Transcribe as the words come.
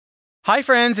Hi,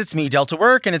 friends. It's me, Delta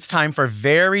Work, and it's time for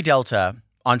Very Delta.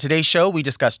 On today's show, we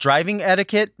discuss driving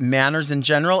etiquette, manners in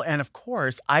general, and of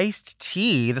course, iced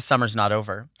tea. The summer's not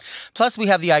over. Plus, we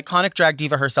have the iconic drag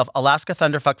diva herself, Alaska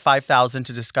Thunderfuck 5000,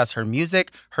 to discuss her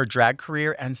music, her drag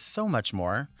career, and so much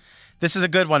more. This is a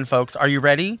good one, folks. Are you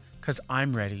ready? Because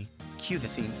I'm ready. Cue the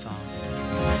theme song.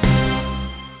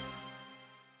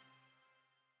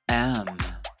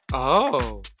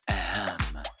 Oh.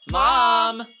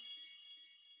 Mom!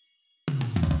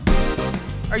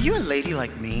 Are you a lady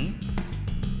like me?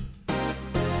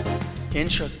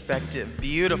 Introspective,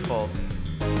 beautiful.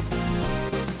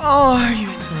 Oh, are you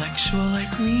intellectual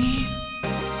like me?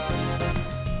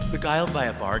 Beguiled by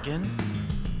a bargain?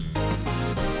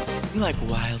 You like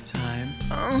wild times?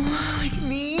 Oh, like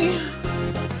me?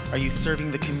 Are you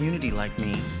serving the community like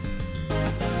me?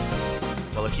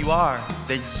 Well, if you are,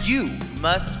 then you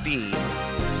must be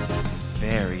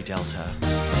Very Delta.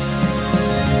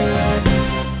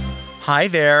 Hi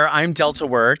there, I'm Delta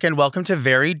Work, and welcome to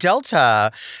Very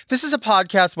Delta. This is a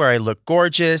podcast where I look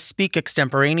gorgeous, speak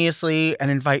extemporaneously, and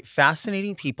invite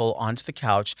fascinating people onto the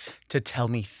couch to tell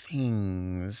me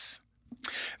things.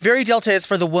 Very Delta is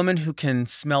for the woman who can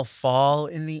smell fall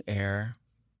in the air,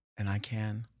 and I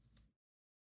can.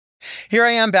 Here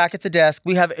I am back at the desk.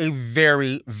 We have a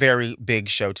very, very big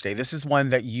show today. This is one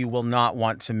that you will not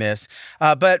want to miss.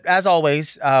 But as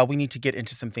always, we need to get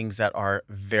into some things that are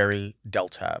very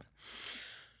Delta.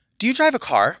 Do you drive a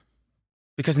car?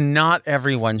 Because not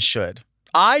everyone should.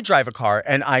 I drive a car,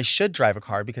 and I should drive a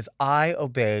car because I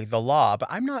obey the law,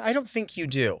 but I don't think you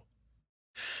do.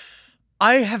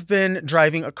 I have been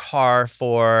driving a car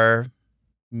for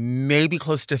maybe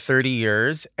close to 30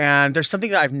 years. And there's something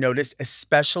that I've noticed,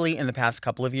 especially in the past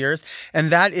couple of years.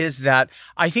 And that is that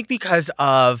I think because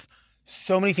of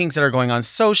so many things that are going on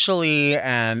socially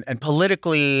and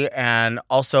politically, and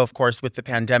also, of course, with the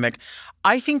pandemic,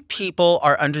 I think people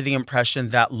are under the impression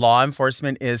that law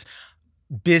enforcement is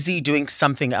busy doing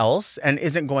something else and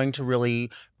isn't going to really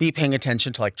be paying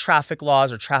attention to like traffic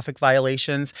laws or traffic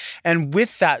violations. And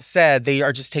with that said, they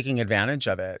are just taking advantage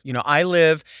of it. You know, I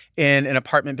live in an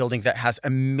apartment building that has a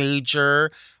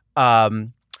major,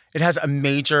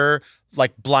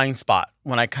 like blind spot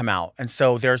when I come out. And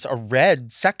so there's a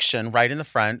red section right in the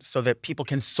front so that people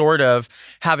can sort of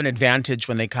have an advantage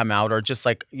when they come out, or just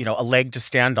like, you know, a leg to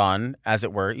stand on, as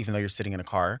it were, even though you're sitting in a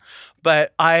car.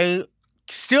 But I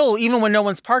still, even when no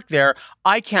one's parked there,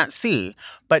 I can't see.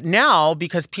 But now,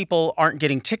 because people aren't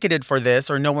getting ticketed for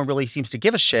this, or no one really seems to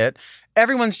give a shit,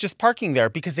 everyone's just parking there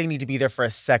because they need to be there for a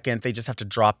second. They just have to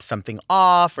drop something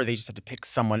off, or they just have to pick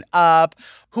someone up.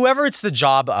 Whoever it's the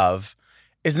job of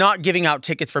is not giving out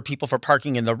tickets for people for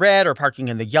parking in the red or parking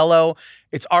in the yellow.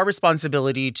 It's our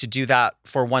responsibility to do that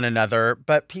for one another.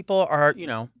 But people are, you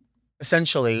know,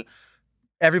 essentially,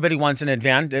 everybody wants to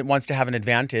have an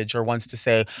advantage, or wants to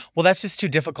say, well, that's just too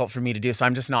difficult for me to do, so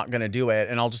I'm just not going to do it,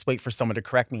 and I'll just wait for someone to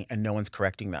correct me, and no one's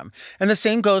correcting them. And the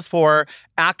same goes for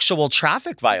actual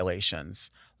traffic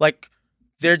violations. Like,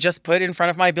 they're just put in front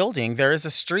of my building. There is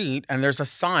a street, and there's a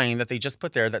sign that they just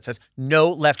put there that says no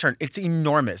left turn. It's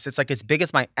enormous. It's like as big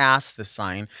as my ass, this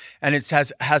sign, and it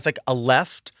has like a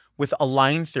left with a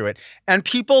line through it. And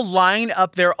people line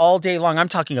up there all day long. I'm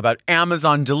talking about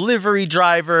Amazon delivery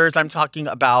drivers. I'm talking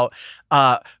about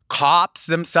cops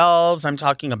themselves. I'm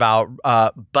talking about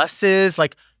buses.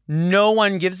 Like, no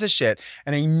one gives a shit.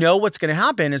 And I know what's going to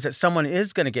happen is that someone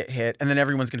is going to get hit, and then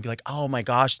everyone's going to be like, oh my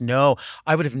gosh, no,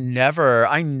 I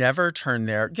never turn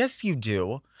there. Yes, you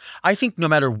do. I think no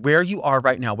matter where you are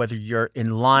right now, whether you're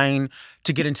in line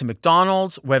to get into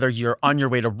McDonald's, whether you're on your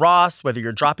way to Ross, whether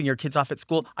you're dropping your kids off at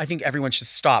school, I think everyone should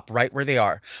stop right where they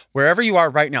are. Wherever you are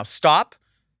right now, stop.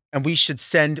 And we should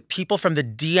send people from the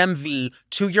DMV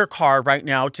to your car right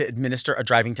now to administer a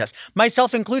driving test,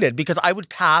 myself included, because I would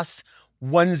pass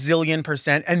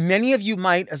 1,000,000%. And many of you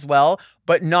might as well,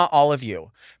 but not all of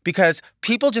you, because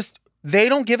people they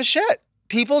don't give a shit.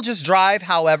 People just drive.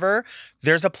 However,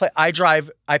 there's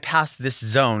I pass this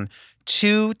zone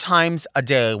 2 times a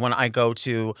day when I go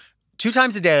to 2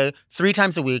 times a day, 3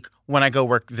 times a week when I go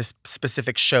work this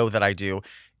specific show that I do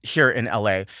here in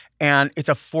LA. And it's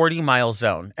a 40-mile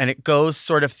zone, and it goes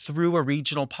sort of through a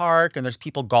regional park, and there's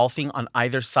people golfing on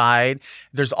either side.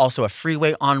 There's also a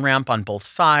freeway on-ramp on both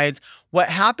sides. What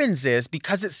happens is,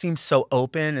 because it seems so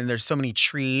open and there's so many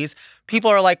trees,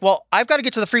 people are like, well, I've got to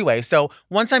get to the freeway. So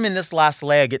once I'm in this last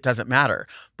leg, it doesn't matter.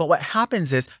 But what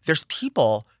happens is there's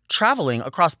people traveling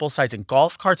across both sides in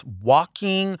golf carts,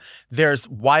 walking, there's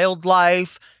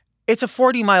wildlife. It's a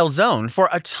 40-mile zone for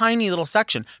a tiny little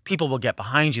section. People will get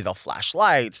behind you. They'll flash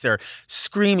lights. They're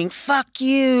screaming, fuck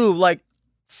you. Like,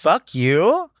 fuck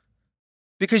you?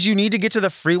 because you need to get to the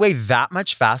freeway that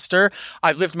much faster.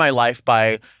 I've lived my life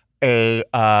by a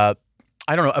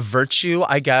virtue,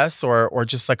 I guess, or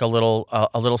just like a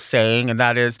little saying, and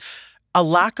that is a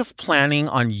lack of planning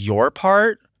on your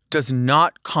part does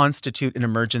not constitute an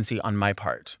emergency on my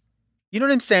part. You know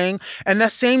what I'm saying? And the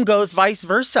same goes vice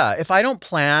versa. If I don't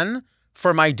plan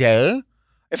for my day,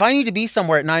 if I need to be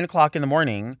somewhere at 9 o'clock in the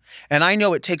morning and I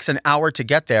know it takes an hour to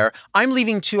get there, I'm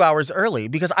leaving 2 hours early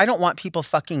because I don't want people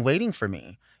fucking waiting for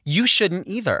me. You shouldn't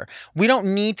either. We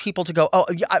don't need people to go,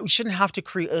 we shouldn't have to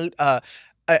create an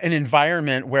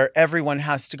environment where everyone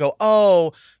has to go,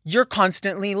 oh, you're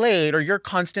constantly late or you're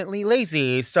constantly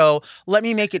lazy. So let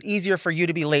me make it easier for you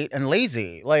to be late and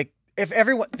lazy. Like if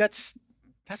everyone, that's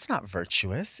not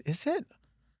virtuous, is it?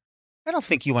 I don't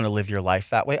think you want to live your life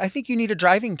that way. I think you need a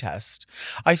driving test.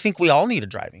 I think we all need a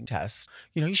driving test.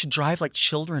 You know, you should drive like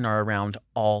children are around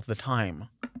all the time.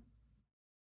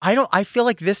 I feel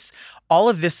like all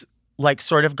of this like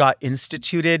sort of got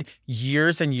instituted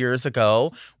years and years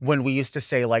ago when we used to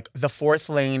say like the fourth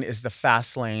lane is the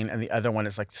fast lane and the other one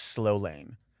is like the slow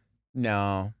lane.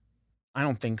 No, I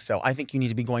don't think so. I think you need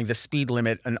to be going the speed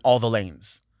limit in all the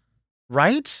lanes,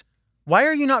 right? Why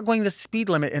are you not going the speed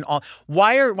limit in all?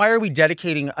 Why are we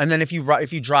dedicating? And then if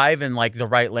you drive in like the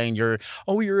right lane, you're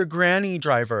a granny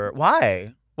driver.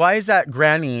 Why? Why is that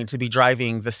granny to be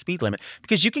driving the speed limit?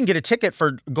 Because you can get a ticket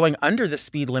for going under the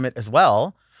speed limit as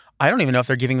well. I don't even know if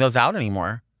they're giving those out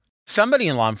anymore. Somebody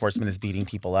in law enforcement is beating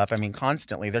people up. I mean,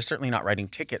 constantly. They're certainly not writing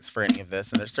tickets for any of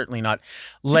this, and they're certainly not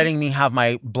letting me have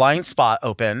my blind spot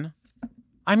open.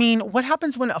 I mean, what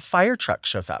happens when a fire truck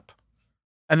shows up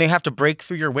and they have to break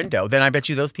through your window? Then I bet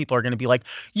you those people are going to be like,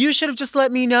 you should have just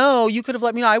let me know. You could have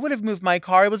let me know. I would have moved my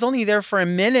car. It was only there for a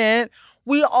minute.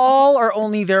 We all are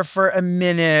only there for a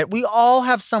minute. We all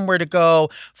have somewhere to go.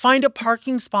 Find a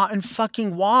parking spot and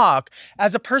fucking walk.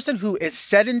 As a person who is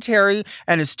sedentary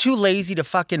and is too lazy to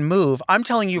fucking move, I'm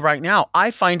telling you right now, I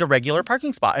find a regular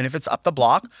parking spot. And if it's up the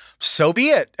block, so be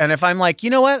it. And if I'm like, you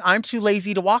know what? I'm too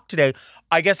lazy to walk today.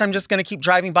 I guess I'm just going to keep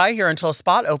driving by here until a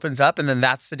spot opens up. And then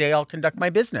that's the day I'll conduct my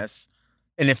business.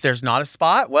 And if there's not a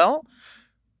spot, well,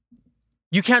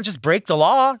 you can't just break the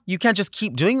law. You can't just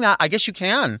keep doing that. I guess you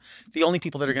can. The only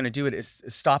people that are going to do it is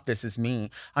stop this is me.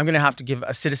 I'm going to have to give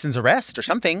a citizen's arrest or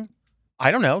something. I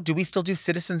don't know. Do we still do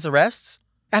citizen's arrests?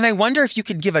 And I wonder if you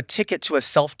could give a ticket to a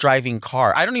self-driving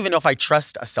car. I don't even know if I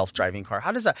trust a self-driving car.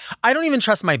 How does that? I don't even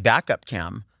trust my backup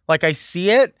cam. Like I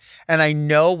see it and I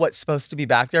know what's supposed to be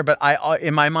back there, but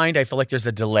in my mind, I feel like there's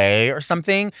a delay or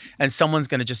something and someone's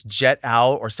going to just jet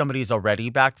out or somebody's already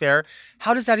back there.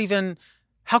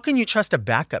 How can you trust a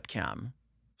backup cam?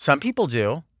 Some people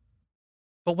do.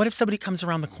 But what if somebody comes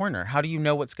around the corner? How do you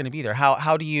know what's going to be there?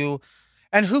 How do you,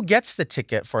 and who gets the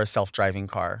ticket for a self-driving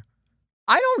car?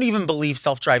 I don't even believe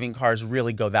self-driving cars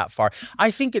really go that far.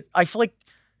 I feel like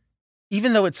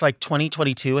even though it's like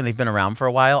 2022 and they've been around for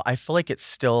a while, I feel like it's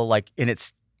still like in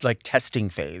its like testing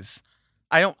phase.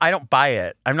 I don't buy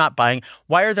it. I'm not buying.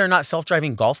 Why are there not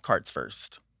self-driving golf carts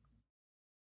first?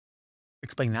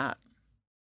 Explain that.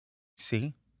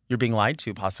 See? You're being lied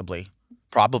to, possibly.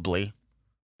 Probably.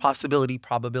 Possibility,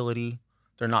 probability.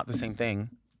 They're not the same thing.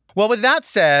 Well, with that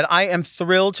said, I am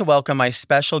thrilled to welcome my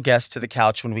special guest to the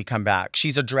couch when we come back.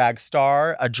 She's a drag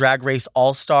star, a drag race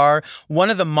all-star, one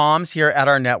of the moms here at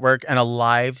our network, and a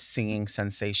live singing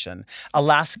sensation.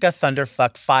 Alaska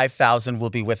Thunderfuck 5000 will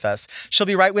be with us. She'll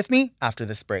be right with me after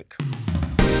this break.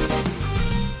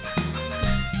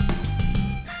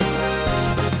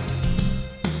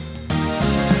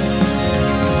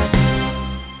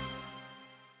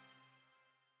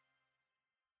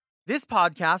 This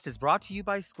podcast is brought to you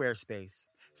by Squarespace.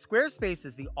 Squarespace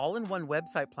is the all-in-one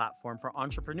website platform for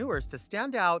entrepreneurs to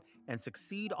stand out and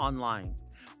succeed online.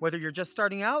 Whether you're just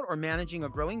starting out or managing a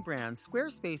growing brand,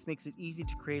 Squarespace makes it easy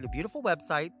to create a beautiful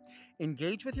website,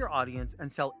 engage with your audience, and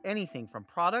sell anything from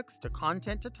products to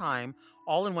content to time,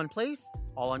 all in one place,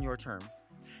 all on your terms.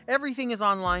 Everything is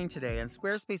online today, and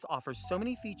Squarespace offers so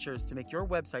many features to make your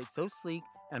website so sleek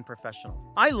and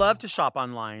professional. I love to shop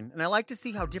online, and I like to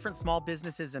see how different small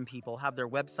businesses and people have their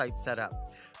websites set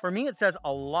up. For me, it says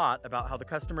a lot about how the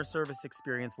customer service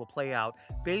experience will play out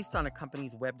based on a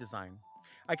company's web design.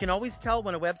 I can always tell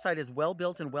when a website is well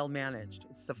built and well managed.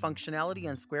 It's the functionality,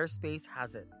 and Squarespace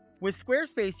has it. With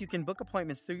Squarespace, you can book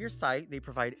appointments through your site. They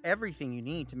provide everything you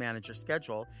need to manage your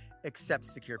schedule, accept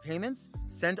secure payments,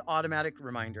 send automatic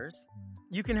reminders.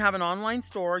 You can have an online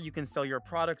store, you can sell your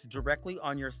products directly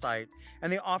on your site,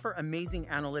 and they offer amazing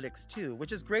analytics too,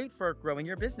 which is great for growing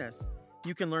your business.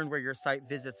 You can learn where your site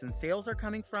visits and sales are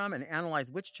coming from and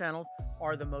analyze which channels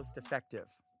are the most effective.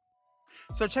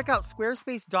 So check out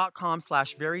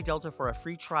squarespace.com/VeryDelta for a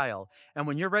free trial. And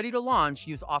when you're ready to launch,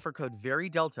 use offer code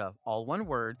VeryDelta, all one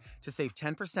word, to save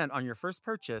 10% on your first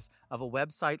purchase of a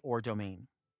website or domain.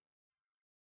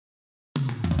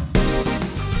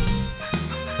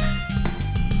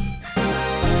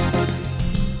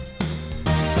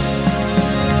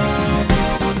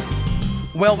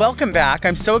 Well, welcome back.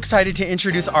 I'm so excited to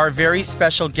introduce our very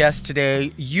special guest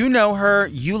today. You know her,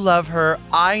 you love her,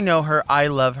 I know her, I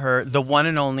love her, the one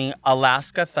and only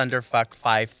Alaska Thunderfuck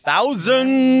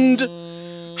 5000.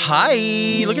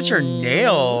 Hi, look at your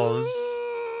nails.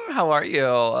 How are you?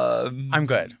 I'm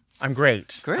good. I'm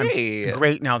great. Great. I'm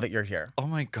great now that you're here. Oh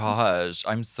my gosh,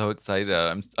 I'm so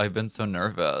excited. I've been so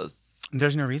nervous.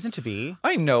 There's no reason to be.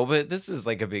 I know, but this is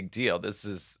like a big deal. This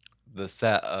is the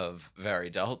set of Very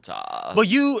Delta. Well,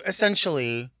 you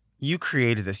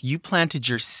created this. You planted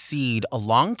your seed a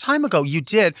long time ago. You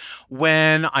did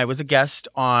when I was a guest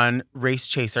on Race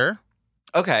Chaser.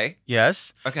 Okay.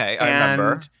 Yes. Okay, I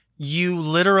remember. And you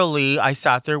literally, I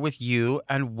sat there with you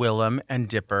and Willem and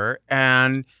Dipper,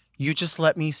 and you just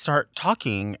let me start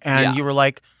talking. And you were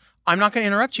like, I'm not going to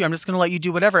interrupt you. I'm just going to let you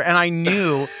do whatever. And I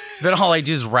knew that all I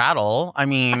do is rattle. I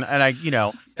mean, and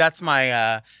that's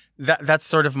my... That's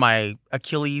sort of my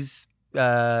Achilles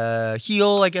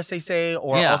heel, I guess they say,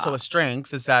 or also a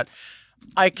strength, is that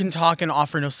I can talk and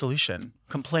offer no solution,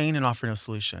 complain and offer no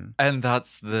solution. And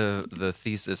that's the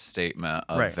thesis statement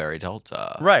of Very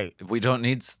Delta. Right. We don't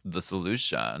need the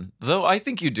solution, though I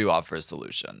think you do offer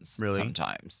solutions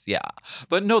sometimes. Yeah.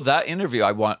 But no, that interview,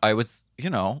 I was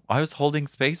holding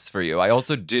space for you. I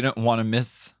also didn't want to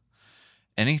miss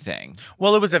anything.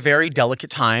 Well, it was a very delicate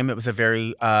time. It was a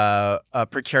very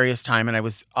precarious time. And I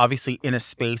was obviously in a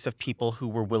space of people who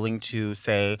were willing to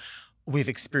say, we've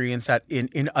experienced that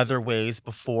in other ways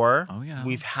before. Oh, yeah.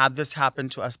 We've had this happen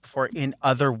to us before in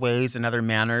other ways, in other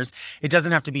manners. It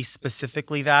doesn't have to be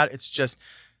specifically that. It's just,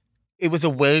 it was a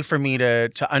way for me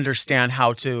to understand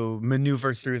how to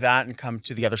maneuver through that and come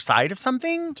to the other side of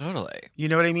something. Totally. You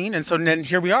know what I mean? And so then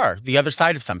here we are, the other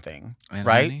side of something, and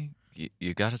right? Honey,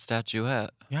 you got a statuette.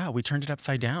 Yeah, we turned it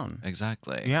upside down.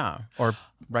 Exactly. Yeah, or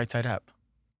right side up.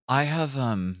 I have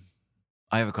a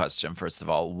question. First of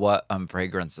all, what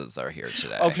fragrances are here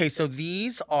today? Okay, so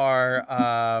these are,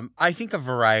 I think, a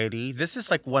variety. This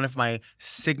is like one of my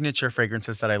signature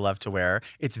fragrances that I love to wear.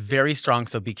 It's very strong,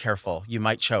 so be careful. You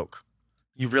might choke.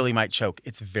 You really might choke.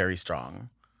 It's very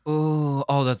strong. Ooh,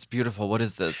 oh, that's beautiful. What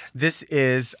is this? This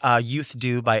is Youth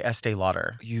Dew by Estee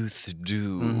Lauder. Youth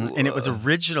Dew. Mm-hmm. And it was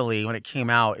originally, when it came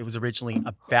out, it was originally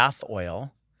a bath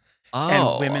oil.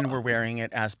 Oh. And women were wearing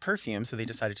it as perfume, so they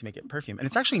decided to make it perfume. And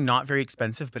it's actually not very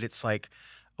expensive, but it's like,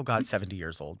 70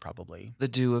 years old probably. The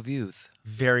Dew of Youth.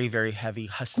 Very, very heavy,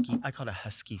 husky. I call it a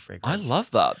husky fragrance. I love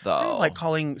that, though. Kind of like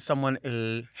calling someone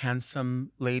a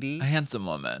handsome lady. A handsome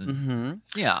woman.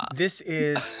 Mm-hmm. Yeah. This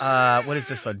is, what is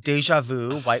this one? Deja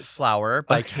Vu, White Flower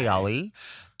by Kayali.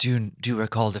 Do you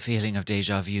recall the feeling of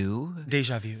deja vu?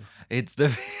 Deja Vu. It's the...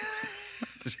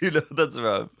 Do you know that's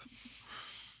from?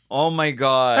 Oh my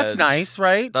God. That's nice,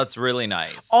 right? That's really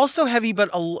nice. Also heavy,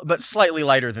 but slightly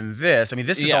lighter than this. I mean,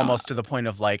 this is almost to the point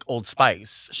of like Old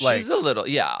Spice. She's a little,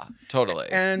 totally.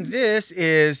 And this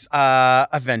is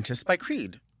Aventus by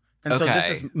Creed. And so this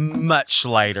is much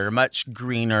lighter, much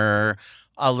greener,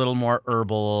 a little more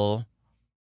herbal.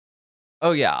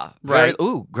 Oh, yeah. Right.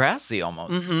 Ooh, grassy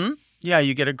almost. Mm-hmm. Yeah,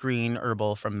 you get a green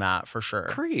herbal from that for sure.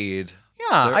 Creed.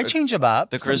 Yeah, I change them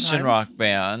up. The Christian rock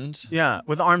band. Yeah,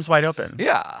 with arms wide open.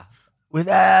 Yeah. With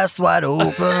ass wide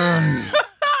open.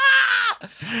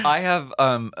 I have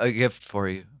a gift for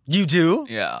you. You do?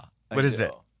 Yeah. What is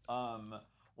it?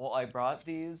 Well, I brought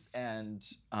these and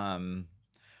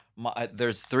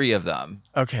there's 3 of them.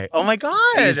 Okay. Oh my God.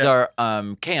 These are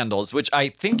candles, which I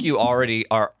think you already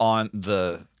are on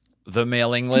the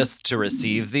mailing list to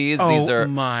receive these. These are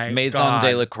Maison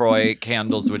de la Croix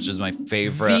candles, which is my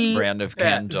favorite brand of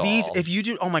candle. These, if you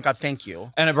do, oh my God, thank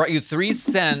you. And I brought you 3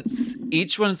 scents.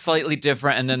 Each one's slightly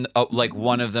different, and then like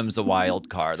one of them's a wild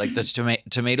card. Like the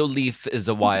tomato leaf is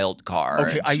a wild card.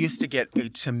 Okay, I used to get a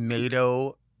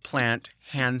tomato plant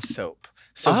hand soap.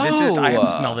 So this is, I have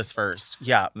to smell this first.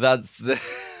 Yeah. That's the...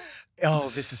 Oh,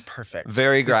 this is perfect.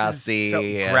 Very grassy. So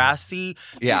grassy.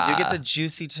 Yeah. You do get the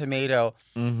juicy tomato.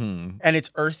 Mm-hmm. And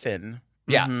it's earthen.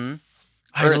 Yes. Mm-hmm.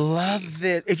 I love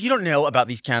this. If you don't know about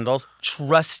these candles,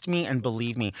 trust me and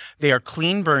believe me. They are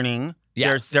clean burning.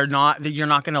 Yes. They're not, you're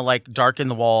not going to like darken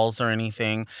the walls or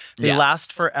anything. They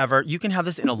last forever. You can have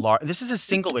this in this is a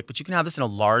single wick, but you can have this in a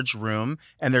large room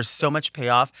and there's so much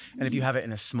payoff. And if you have it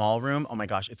in a small room, oh my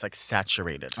gosh, it's like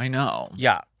saturated. I know.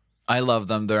 Yeah. I love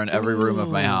them. They're in every room of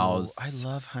my house. I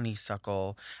love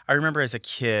honeysuckle. I remember as a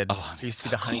kid, there used to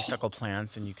be the honeysuckle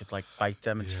plants, and you could like bite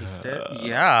them and taste it.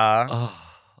 Yeah. Oh,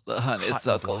 the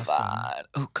honeysuckle vine.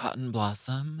 Oh, cotton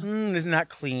blossom. Isn't that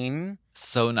clean?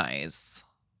 So nice.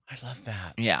 I love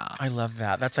that. Yeah. I love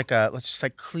that. That's like let's just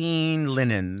like clean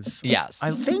linens. Yes.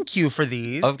 I thank you for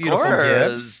these of beautiful course.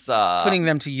 gifts. Putting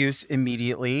them to use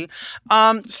immediately.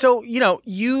 So,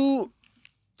 you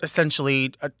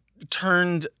essentially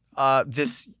turned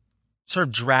this sort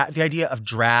of the idea of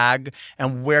drag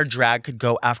and where drag could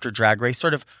go after Drag Race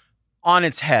sort of on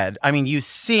its head. I mean, you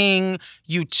sing,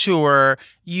 you tour,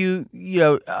 you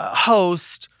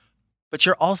host, but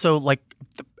you're also like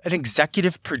an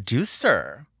executive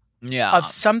producer of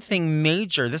something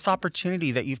major. This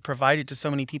opportunity that you've provided to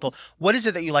so many people. What is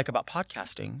it that you like about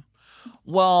podcasting?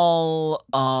 Well,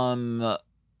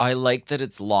 I like that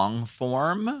it's long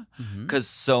form because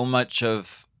so much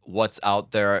of what's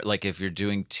out there, like if you're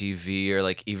doing TV or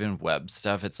like even web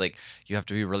stuff, it's like you have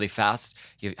to be really fast.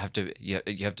 You have to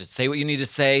say what you need to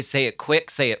say it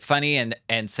quick, say it funny,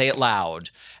 and say it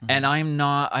loud. And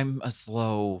I'm a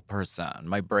slow person.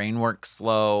 My brain works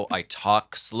slow. I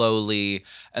talk slowly.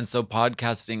 And so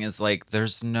podcasting is like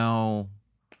there's no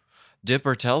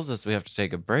Dipper tells us we have to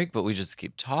take a break, but we just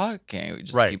keep talking. We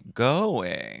just keep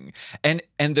going. And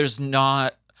there's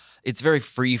not, it's very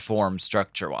free form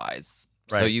structure wise.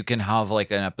 Right. So you can have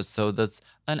like an episode that's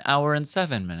an hour and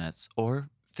 7 minutes or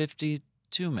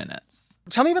 52 minutes.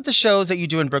 Tell me about the shows that you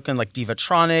do in Brooklyn, like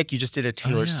Divatronic. You just did a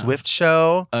Taylor Swift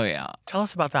show. Oh, yeah. Tell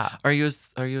us about that. Are you a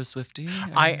Swiftie?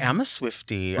 I am a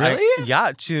Swiftie. Really?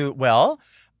 It's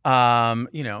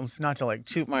not to like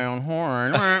toot my own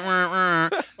horn,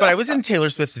 but I was in Taylor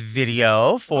Swift's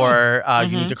video for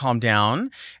You Need to Calm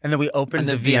Down. And then we opened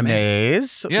the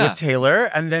VMAs with Taylor,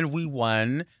 and then we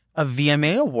won a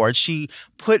VMA award. She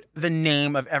put the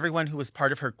name of everyone who was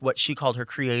part of her, what she called her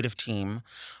creative team.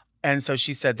 And so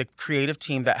she said the creative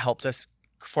team that helped us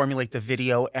formulate the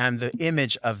video and the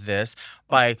image of this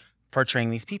by portraying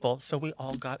these people. So we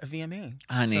all got a VMA.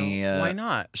 Honey. So why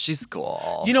not? She's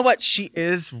cool. You know what? She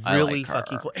is really like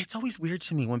fucking cool. It's always weird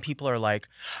to me when people are like,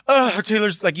 oh,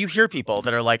 Taylor's, like you hear people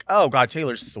that are like, oh God,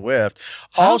 Taylor Swift.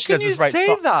 All she does is write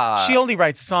that? She only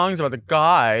writes songs about the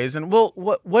guys. And well,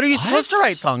 what are you supposed to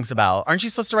write songs about? Aren't you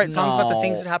supposed to write songs about the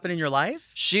things that happen in your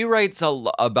life? She writes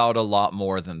about a lot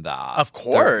more than that. Of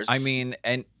course.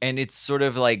 And it's sort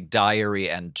of like diary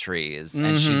entries.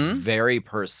 And she's very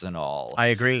personal. I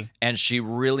agree. And she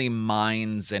really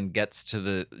mines and gets to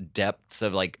the depths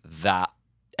of like that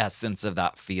essence of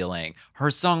that feeling. Her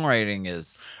songwriting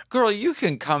is, girl, you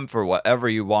can come for whatever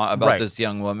you want about this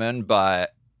young woman,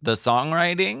 but the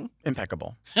songwriting?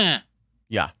 Impeccable. Yeah.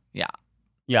 Yeah.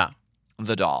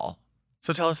 The doll.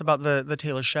 So tell us about the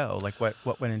Taylor show. Like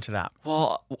what went into that?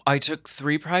 Well, I took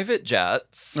 3 private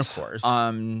jets. Of course.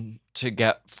 To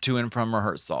get to and from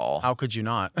rehearsal. How could you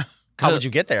not? How would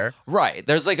you get there? Right.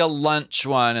 There's like a lunch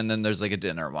one and then there's like a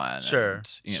dinner one. Sure.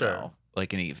 And, you know,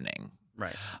 like an evening.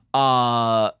 Right.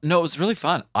 No, it was really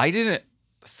fun. I didn't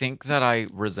think that I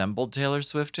resembled Taylor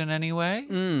Swift in any way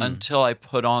until I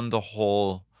put on the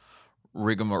whole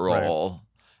rigmarole. Right.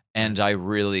 And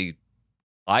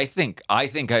I think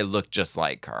I look just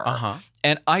like her. Uh-huh.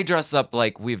 And I dress up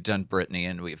like we've done Britney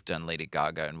and we've done Lady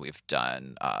Gaga and we've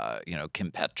done,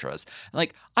 Kim Petras.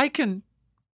 Like I can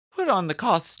put on the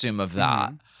costume of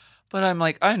that. But I'm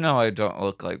like, I know I don't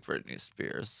look like Britney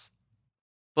Spears.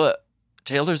 But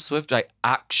Taylor Swift, I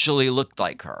actually looked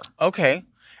like her. Okay.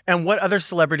 And what other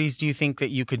celebrities do you think that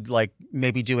you could like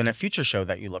maybe do in a future show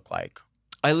that you look like?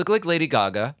 I look like Lady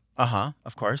Gaga.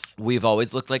 Of course. We've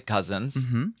always looked like cousins.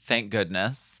 Thank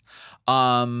goodness.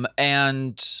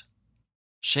 And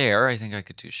Cher, I think I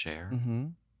could do Cher.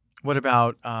 What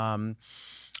about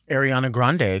Ariana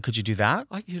Grande? Could you do that?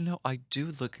 I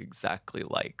do look exactly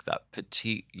like that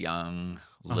petite, young,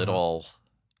 little,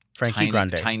 Frankie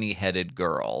Grande, tiny-headed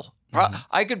girl.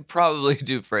 I could probably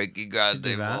do Frankie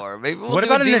Grande more. Maybe we'll what do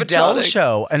about an Adele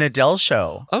show? An Adele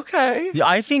show. Okay. Yeah,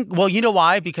 I think. Well, you know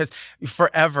why? Because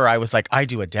forever I was like, I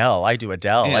do Adele. And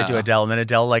then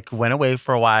Adele like went away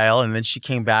for a while, and then she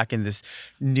came back in this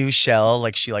new shell.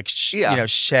 Like she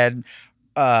shed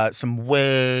some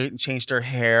weight and changed her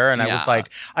hair, and I was like,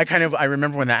 I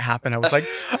remember when that happened. I was like,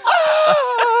 why'd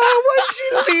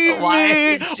you leave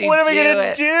me? What am I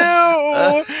gonna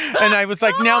do? And I was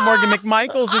like, now Morgan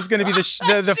McMichaels is gonna be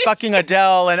the fucking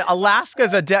Adele, and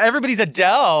Alaska's Adele. Everybody's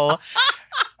Adele.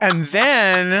 And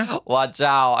then watch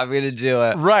out, I'm gonna do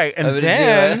it. Right. And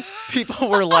then people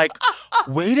were like,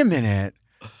 wait a minute.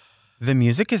 The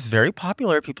music is very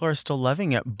popular. People are still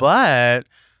loving it, but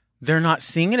they're not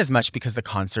seeing it as much because the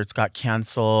concerts got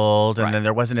canceled and then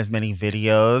there wasn't as many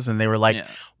videos. And they were like,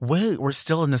 wait, we're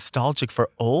still nostalgic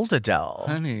for old Adele.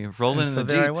 Honey, rolling in the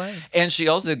there deep. I was. And she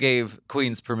also gave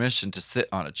Queens permission to sit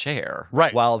on a chair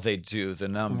while they do the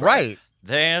number. Right.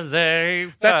 There's a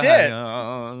That's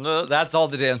it. That's all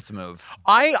the dance move.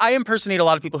 I impersonate a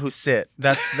lot of people who sit.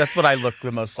 That's what I look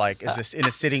the most like, is this in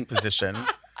a sitting position.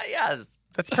 Yes.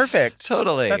 That's perfect.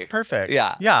 Totally. That's perfect.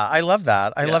 Yeah. Yeah, I love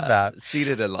that. I love that.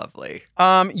 Seated and lovely.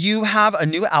 You have a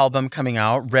new album coming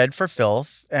out, Red for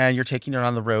Filth, and you're taking it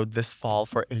on the road this fall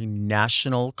for a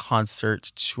national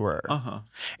concert tour. Uh-huh.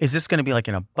 Is this going to be like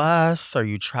in a bus? Or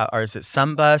is it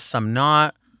some bus, some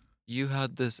not? You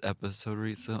had this episode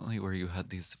recently where you had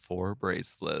these 4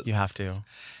 bracelets. You have to.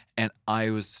 And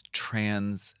I was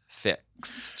transfixed.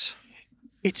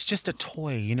 It's just a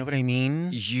toy. You know what I mean?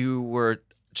 You were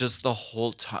just the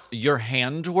whole time. Your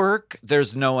handwork,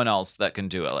 there's no one else that can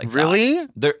do it like that. Really?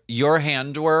 Your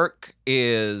handwork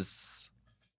is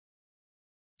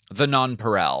the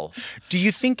nonpareil. Do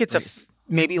you think it's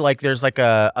maybe like there's like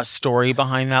a story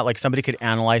behind that? Like somebody could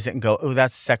analyze it and go, oh,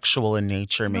 that's sexual in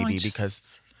nature maybe because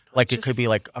like it could be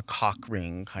like a cock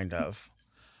ring kind of.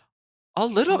 A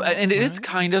little, and it is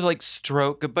kind of like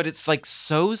stroke, but it's like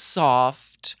so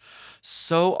soft,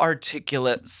 so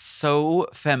articulate, so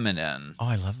feminine. Oh,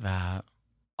 I love that.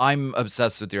 I'm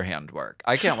obsessed with your handwork.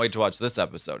 I can't wait to watch this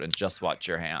episode and just watch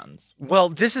your hands. Well,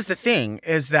 this is the thing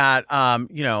is that,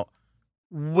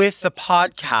 with the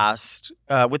podcast,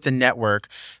 with the network,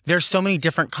 there's so many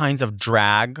different kinds of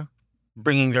drag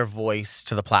bringing their voice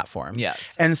to the platform.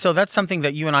 Yes. And so that's something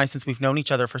that you and I, since we've known each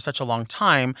other for such a long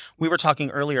time, we were talking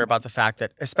earlier about the fact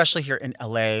that, especially here in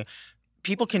LA,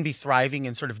 people can be thriving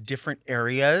in sort of different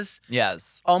areas.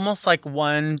 Yes. Almost like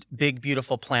one big,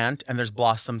 beautiful plant and there's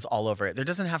blossoms all over it. There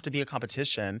doesn't have to be a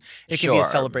competition. It can be a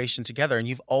celebration together. And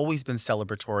you've always been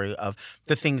celebratory of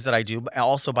the things that I do,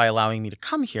 also by allowing me to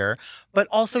come here. But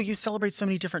also you celebrate so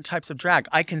many different types of drag.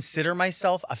 I consider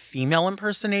myself a female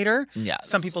impersonator. Yes.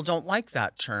 Some people don't like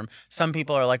that term. Some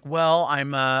people are like, well,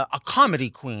 I'm a comedy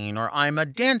queen or I'm a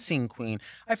dancing queen.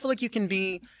 I feel like you can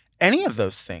be any of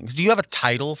those things. Do you have a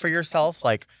title for yourself?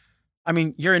 Like, I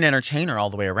mean, you're an entertainer all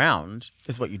the way around,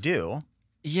 is what you do.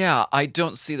 Yeah, I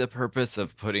don't see the purpose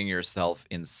of putting yourself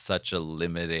in such a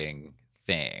limiting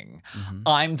thing. Mm-hmm.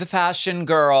 I'm the fashion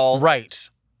girl. Right.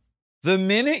 The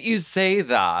minute you say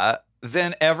that,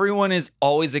 then everyone is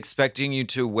always expecting you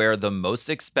to wear the most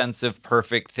expensive,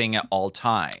 perfect thing at all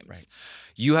times. Right.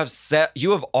 You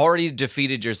have already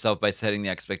defeated yourself by setting the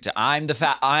expectation. I'm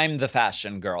the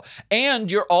fashion girl.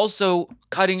 And you're also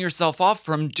cutting yourself off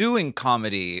from doing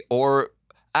comedy or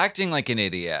acting like an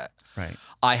idiot. Right.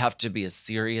 I have to be a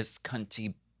serious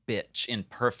cunty bitch in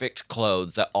perfect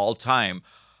clothes at all time.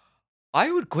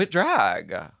 I would quit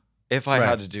drag if I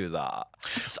had to do that.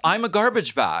 So I'm a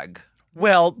garbage bag.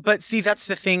 Well, but see, that's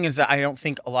the thing is that I don't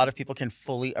think a lot of people can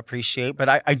fully appreciate, but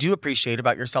I do appreciate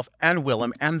about yourself and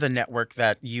Willem and the network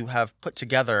that you have put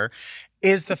together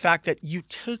is the fact that you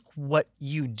take what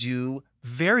you do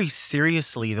very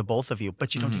seriously, the both of you,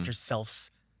 but you don't take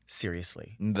yourselves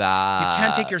seriously. You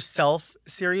can't take yourself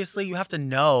seriously. You have to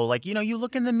know, like, you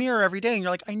look in the mirror every day and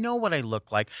you're like, I know what I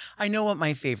look like. I know what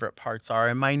my favorite parts are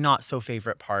and my not so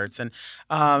favorite parts. And,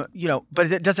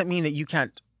 but it doesn't mean that you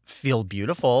can't feel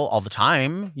beautiful all the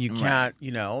time. You can't,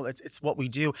 it's what we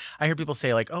do. I hear people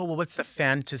say like, oh, well, what's the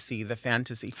fantasy? It's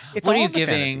what all are you the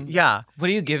giving? Fantasy. Yeah. What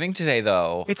are you giving today,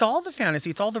 though? It's all the fantasy.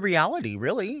 It's all the reality,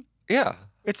 really. Yeah.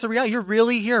 It's the reality. You're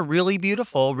really here, really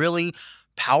beautiful, really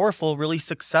powerful, really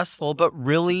successful, but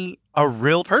really a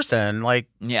real person. Like,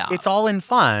 it's all in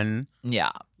fun.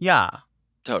 Yeah. Yeah.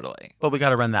 Totally. But we got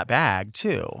to run that bag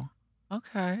too.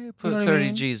 Okay, put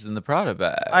 30 G's in the Prada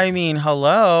bag. I mean,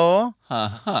 hello.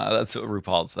 That's what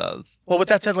RuPaul says. Well, with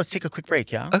that said, let's take a quick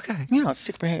break, yeah? Okay. Yeah, let's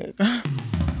take a break.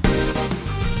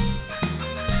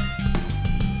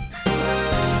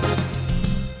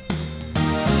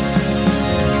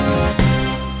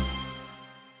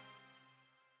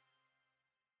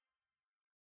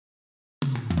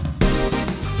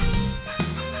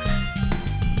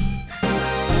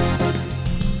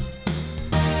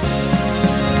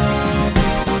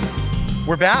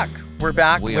 We're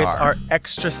back with our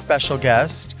extra special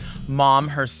guest, Mom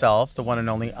herself, the one and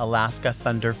only Alaska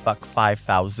Thunderfuck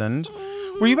 5000.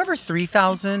 Were you ever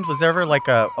 3000? Was there ever like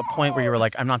a point where you were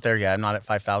like, I'm not there yet, I'm not at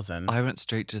 5000? I went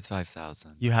straight to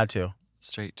 5,000. You had to?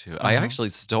 Straight to. I actually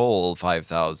stole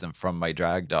 5,000 from my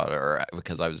drag daughter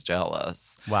because I was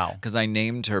jealous. Wow. Because I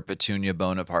named her Petunia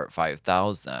Bonaparte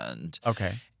 5000.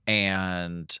 Okay.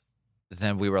 And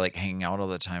then we were like hanging out all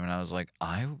the time and I was like,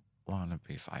 I want to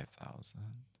be 5,000.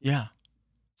 Yeah.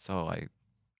 So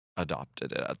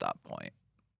adopted it at that point.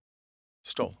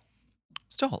 Stole.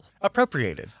 Appropriated.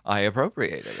 Appropriated. I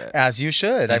appropriated it. As you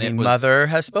should. And I mean, it was- mother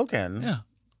has spoken. Yeah.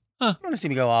 You want to see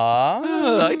me go off?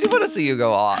 I do want to see you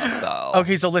go off, though.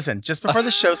 Okay, so listen, just before the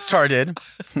show started,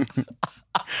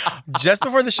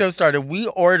 we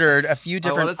ordered a few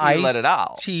different see you let it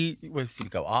out. iced tea. We'll see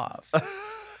me go off.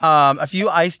 A few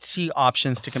iced tea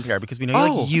options to compare because we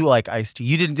know you like iced tea.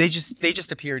 You didn't. They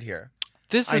just appeared here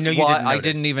This I is know you why didn't I notice.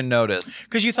 didn't even notice.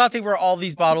 because you thought they were all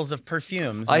these bottles of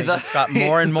perfumes. And I they thought just got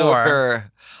more and these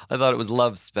more. I thought it was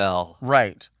Love Spell.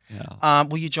 Right. Yeah.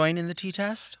 Will you join in the tea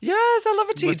test? Yes, I love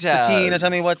a tea What's test. the tea? Now tell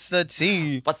me what's the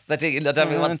tea. What's the tea? Now tell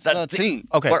me what's the tea.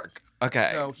 Okay. Work. Okay.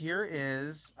 So here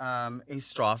is a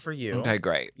straw for you. Okay,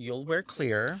 great. You'll wear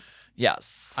clear.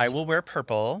 Yes. I will wear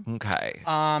purple. Okay.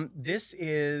 This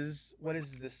is what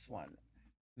is this one?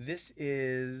 This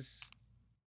is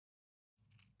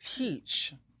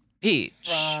peach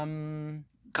from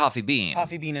Coffee bean.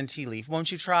 Coffee Bean and Tea Leaf.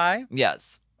 Won't you try?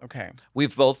 Yes. Okay.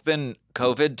 We've both been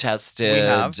COVID tested. We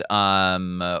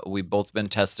have. We've both been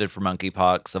tested for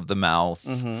monkeypox of the mouth.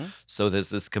 Mm-hmm. So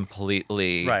this is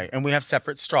completely Right, and we have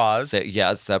separate straws.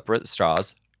 separate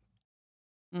straws.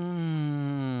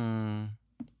 Mm.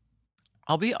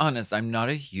 I'll be honest, I'm not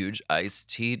a huge iced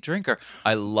tea drinker.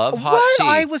 I love hot What? tea.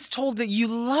 I was told that you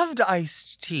loved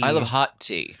iced tea. I love hot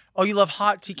tea. Oh, you love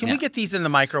hot tea. Can we Yeah. get these in the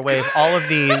microwave? All of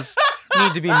these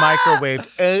need to be microwaved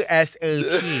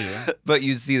ASAP. But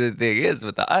you see, the thing is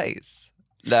with the ice.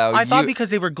 Now I thought because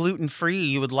they were gluten-free,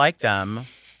 you would like them.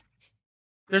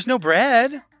 There's no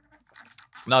bread.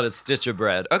 not a stitch of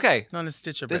bread. Okay. Not a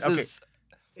stitch of bread. This Okay. is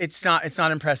It's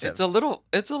not impressive. it's a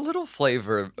little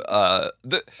flavor.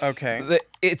 Okay.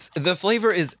 The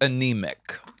flavor is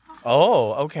anemic.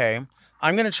 Oh, okay.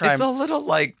 I'm gonna try. It's a little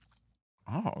like,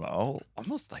 I don't know,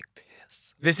 almost like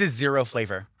piss. This is zero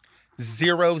flavor.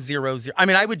 0, 0, 0. I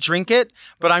mean, I would drink it,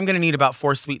 but I'm gonna need about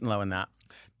 4 sweet and low in that.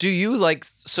 Do you like?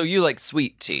 So you like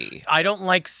sweet tea? I don't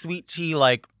like sweet tea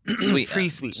like Sweetened.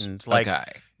 pre-sweetened, like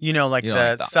okay. you know, like You the don't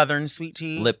like that. Southern sweet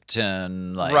tea.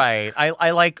 Lipton, like Right.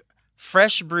 I like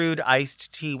fresh brewed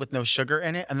iced tea with no sugar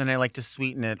in it, and then I like to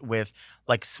sweeten it with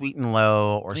like Sweet and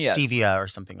Low or Yes. stevia or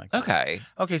something like that. Okay.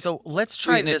 Okay, so let's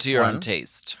try Sweeten it this to your one. own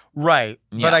taste. Right.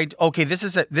 Yeah. But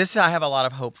this I have a lot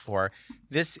of hope for.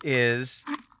 This is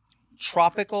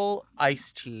tropical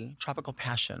iced tea, tropical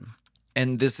passion.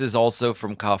 And this is also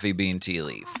from Coffee Bean Tea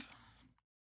Leaf.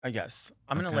 I guess.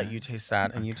 I'm gonna Okay. let you taste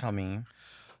that and you tell me.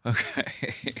 Okay.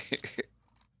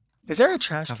 Is there a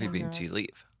trash Coffee can Bean for Tea us?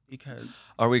 Leaf. Because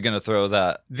Are we gonna throw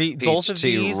that? both of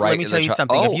tea these, right let me in tell the you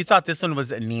something. Oh. If you thought this one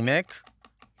was anemic,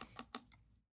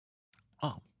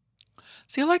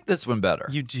 See, I like this one better.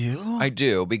 you do? I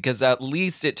do, because at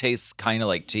least it tastes kind of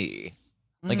like tea.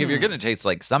 Like if you're Mm. gonna taste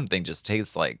like something, just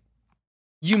taste like.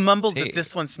 You mumbled tea. that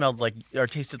this one smelled like or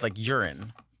tasted like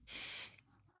urine.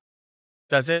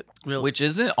 Does it? Really? Which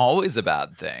isn't always a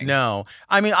bad thing. No.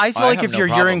 I mean, I feel I like have if no your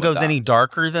problem urine with goes that. any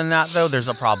darker than that, though, there's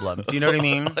a problem. Do you know what I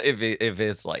mean? if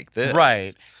it's like this,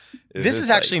 Right. If This it's is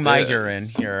actually like my this. urine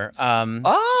here.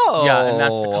 Oh, Yeah, and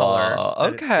that's the color.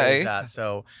 that it stays Okay, at.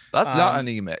 So that's not um,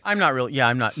 anemic. I'm not really. Yeah,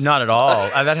 I'm not at all.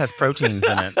 That has proteins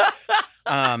in it.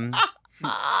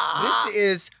 This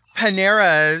is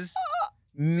Panera's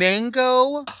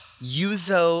mango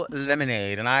yuzu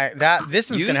lemonade, and this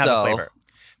one's gonna have the Yuzu? flavor.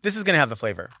 This is gonna have the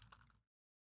flavor.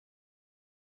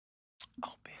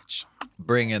 Oh, bitch!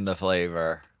 Bring in the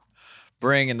flavor.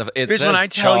 Bring in the. It Bitch, says when I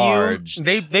tell charged.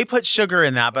 you, they put sugar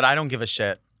in that, but I don't give a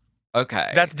shit.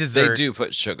 Okay, That's dessert. They do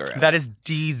put sugar in. That is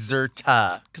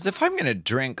desserta. Because if I'm gonna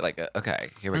drink like okay,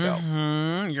 here we go.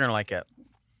 Mhm, you're gonna like it,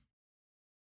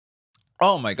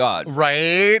 Oh my god,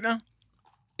 right?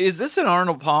 is this an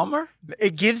Arnold Palmer?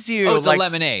 It gives you Oh, it's like a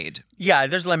lemonade. yeah,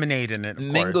 there's lemonade in it, of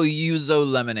Mango course,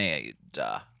 yuzu lemonade.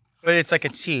 but it's like a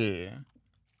tea,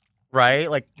 right?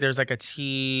 Like there's like a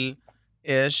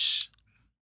tea-ish.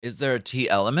 Is there a tea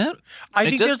element? I it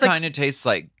think does there's like kind of taste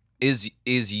like is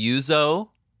yuzu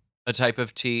a type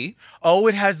of tea? oh,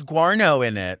 it has guano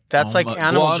in it. That's like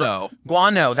animal guano.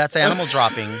 guano. That's animal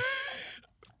droppings.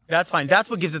 That's fine. That's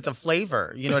what gives it the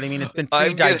flavor. You know what I mean? It's been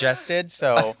I'm gonna- pre-digested.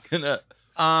 So,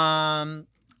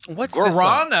 what's this one?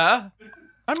 Guarana.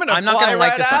 I'm gonna I'm not fly gonna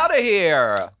like right this one. out of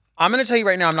here. I'm gonna tell you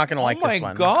right now, I'm not gonna like oh my this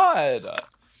one. god!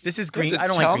 This is You green. have to I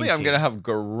don't tell like green me I'm tea. gonna have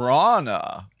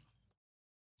guarana.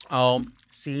 Oh,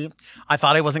 see, I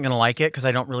thought I wasn't gonna like it because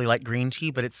I don't really like green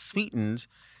tea, but it's sweetened,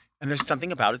 and there's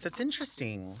something about it that's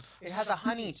interesting. It has a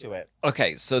honey to it.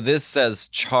 Okay, so this says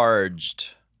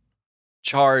charged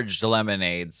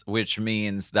lemonades, which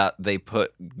means that they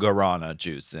put guarana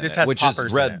juice in This it, has which poppers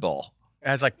is in Red it. Bull. It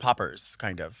has like poppers,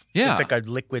 kind of. Yeah. It's like a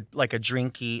liquid, like a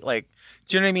drinky, like,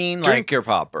 do you know what I mean? Drink like, your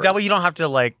poppers. That way you don't have to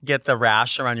like get the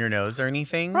rash around your nose or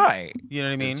anything. Right. You know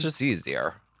what I mean? It's just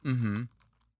easier. Mm-hmm.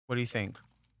 What do you think?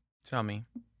 Tell me.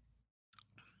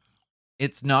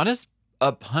 It's not as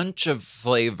a punch of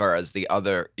flavor as the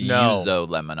other Yuzu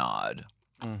lemonade.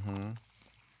 Mm-hmm.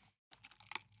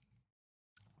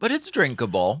 But it's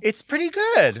drinkable. It's pretty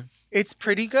good. It's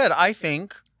pretty good, I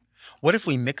think. What if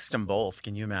we mixed them both?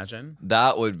 Can you imagine?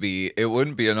 It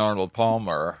wouldn't be an Arnold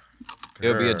Palmer. It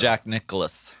would be a Grr. Jack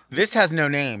Nicklaus. This has no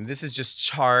name. This is just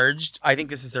charged. I think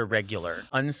this is their regular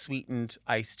unsweetened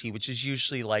iced tea, which is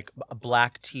usually like a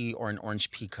black tea or an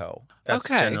orange pico. That's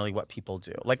Okay. generally what people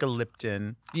do. Like a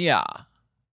Lipton. Yeah.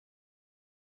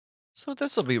 So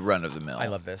this will be run of the mill. I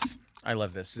love this.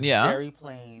 It's Yeah? very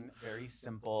plain, very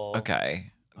simple.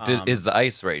 Okay. Um, Is the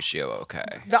ice ratio okay?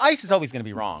 The ice is always going to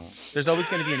be wrong. There's always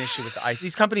going to be an issue with the ice.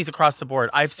 These companies across the board.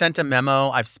 I've sent a memo.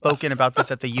 I've spoken about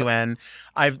this at the UN.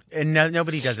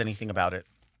 Nobody does anything about it.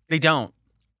 They don't.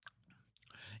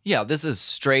 Yeah, this is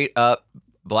straight up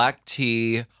black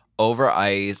tea over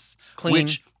ice. Clean.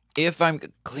 Which, if I'm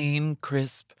clean,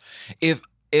 crisp,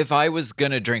 if I was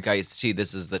gonna drink iced tea,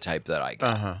 this is the type that I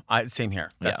get. Same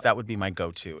here. Yeah. That would be my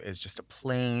go-to. Is just a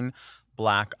plain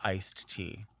black iced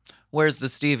tea. Where's the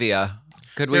stevia?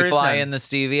 Could There we is fly none. in the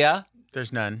stevia?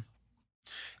 There's none.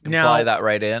 Can Now- fly that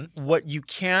right in. What you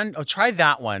can try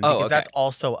that one Oh, because okay. that's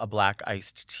also a black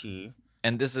iced tea.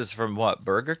 And this is from what?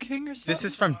 Burger King or something? This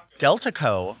is from Delta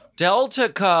Co. Delta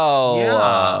Co.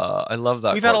 Yeah. I love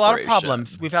that. We've had a lot of corporation.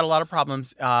 problems. We've had a lot of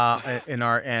problems in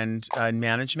our end in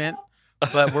management,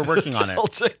 but we're working on it.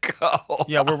 Delta Co.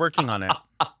 Yeah, we're working on it.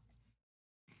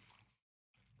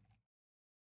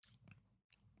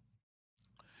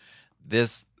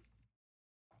 This,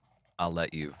 I'll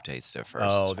let you taste it first.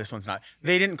 Oh, this one's not.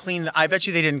 They didn't clean. I bet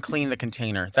you they didn't clean the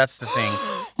container. That's the thing.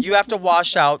 You have to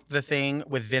wash out the thing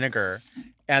with vinegar,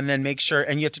 and then make sure.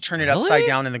 And you have to turn it Really? upside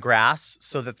down in the grass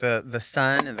so that the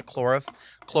sun and the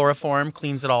chloroform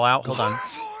cleans it all out. Hold on.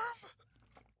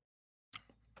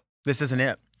 This isn't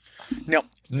it. No.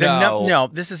 No,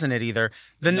 this isn't it either.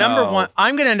 The number No. one.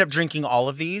 I'm gonna end up drinking all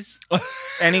of these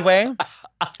anyway,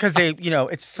 because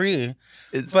it's free.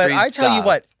 It's But free I tell you stuff.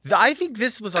 what, I think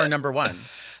this was our number one.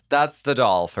 That's the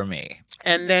doll for me.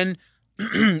 And then,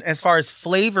 as far as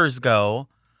flavors go,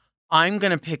 I'm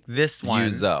gonna pick this one,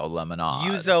 Yuzu lemonade.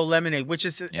 Yuzu lemonade, which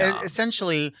is Yeah.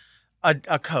 essentially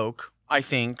a Coke. I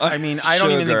think. I mean, I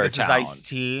don't even think Sugar this is town. iced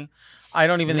tea. I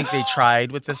don't even think they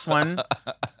tried with this one.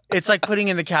 It's like putting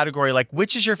in the category like,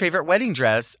 which is your favorite wedding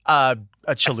dress? A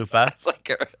chalupa. Like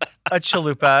A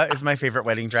chalupa is my favorite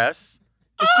wedding dress.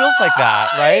 It feels like that,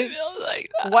 right? It feels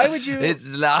like that. Why would you? It's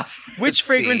not. Which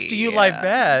fragrance do you See, like yeah.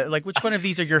 best? Like, which one of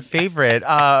these are your favorite? It's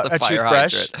A fire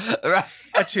toothbrush. hydrant. Right.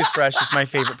 A toothbrush is my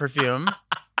favorite perfume.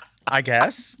 I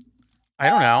guess. I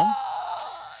don't know.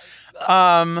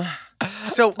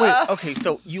 So wait, okay.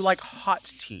 So you like hot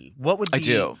tea? What would be? I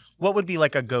do. What would be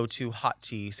like a go-to hot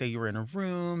tea? Say you were in a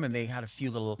room and they had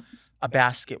a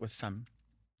basket with some.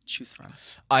 Choose from.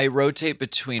 I rotate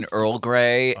between Earl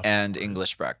Grey Of and course.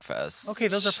 English breakfast. Okay,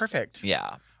 those are perfect.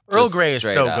 Yeah. Earl Just Grey is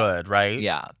straight so up. good, right?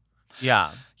 Yeah.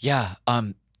 Yeah. Yeah.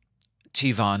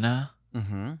 Tivana,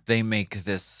 Mm-hmm. they make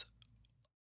this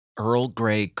Earl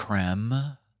Grey creme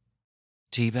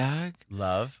tea bag.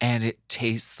 Love. And it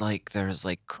tastes like there's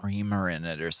like creamer in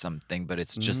it or something, but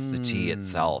it's just the tea Mm.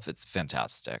 itself. It's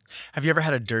fantastic. Have you ever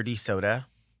had a dirty soda?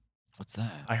 What's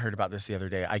that? I heard about this the other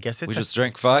day. I guess it's We a just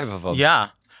drank 5 of them. Yeah.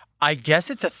 I guess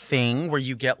it's a thing where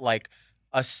you get like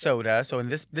a soda. So in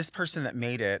this person that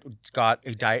made it got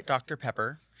a Diet Dr.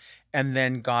 Pepper and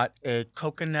then got a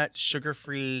coconut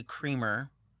sugar-free creamer.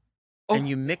 Oh. And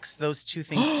you mix those two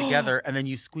things together and then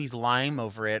you squeeze lime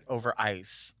over it over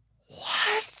ice.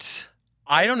 What?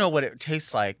 I don't know what it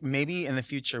tastes like. Maybe in the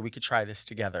future we could try this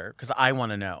together because I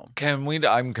want to know. Can we?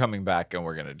 I'm coming back and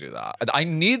we're gonna do that. I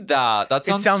need that. That It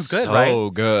sounds, sounds good, so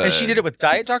right? good. And she did it with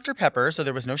Diet Dr. Pepper, so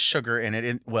there was no sugar in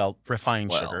it. Refined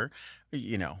Well. sugar.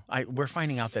 We're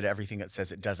finding out that everything that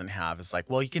says it doesn't have is like,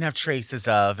 well, you can have traces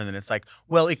of, and then it's like,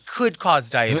 well, it could cause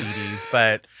diabetes,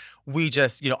 but we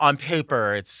just, on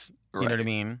paper, it's, you know what I Right.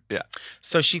 mean? Yeah.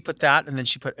 So she put that, and then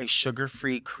she put a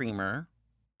sugar-free creamer,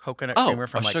 coconut Oh, creamer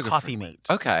from a like sugar-free. Coffee Mate,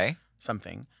 Okay.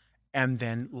 something, and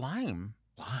then lime.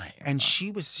 Lime. And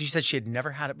she said she had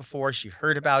never had it before. She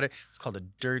heard about it. It's called a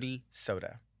dirty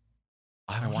soda.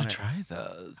 I want want it. to try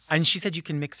this. And she said you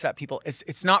can mix it up. People,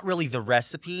 it's not really the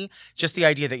recipe, just the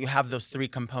idea that you have those 3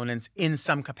 components in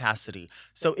some capacity.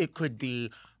 So it could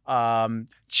be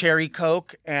cherry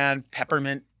Coke and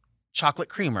peppermint chocolate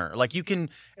creamer. Like you can,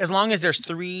 as long as there's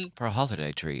 3. For a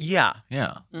holiday treat. Yeah.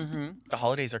 Yeah. The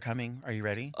holidays are coming. Are you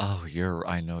ready? Oh,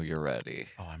 I know you're ready.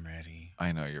 Oh, I'm ready.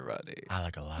 I know you're ready. I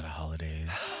like a lot of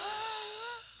holidays.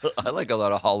 I like a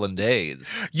lot of hollandaise.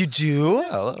 You do?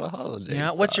 Yeah, a lot of hollandaise.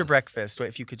 Yeah. What's your sauce. breakfast?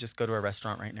 If you could just go to a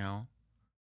restaurant right now,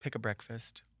 pick a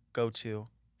breakfast, go to,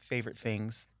 favorite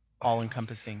things, all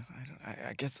encompassing.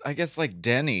 I guess like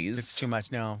Denny's. It's too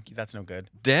much. No, that's no good.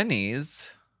 Denny's?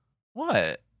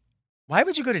 What? Why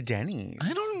would you go to Denny's?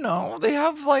 I don't know. They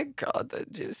have like I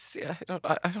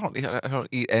don't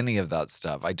eat any of that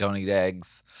stuff. I don't eat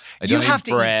eggs. You have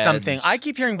to bread. eat something. I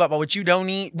keep hearing about what you don't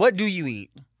eat. What do you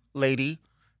eat, lady?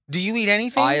 Do you eat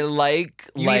anything? I like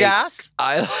You eat ass?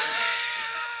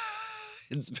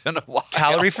 It's been a while.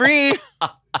 Calorie free.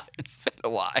 It's been a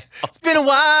while. It's been a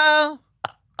while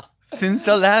since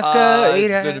Alaska ate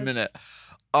It's ass. been a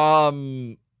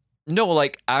minute. No,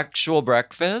 like actual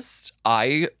breakfast.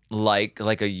 I like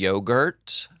a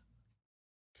yogurt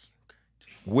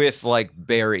with like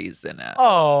berries in it.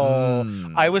 Oh,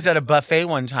 Mm. I was at a buffet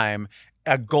one time,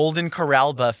 a Golden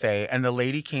Corral buffet, and the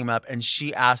lady came up and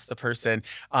she asked the person,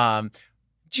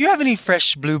 do you have any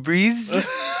fresh blueberries?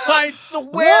 I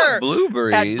swear. What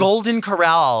blueberries At Golden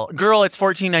Corral. Girl, it's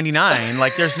 $14.99.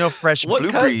 Like, there's no fresh What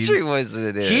blueberries. country was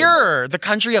it in? Here, the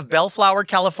country of Bellflower,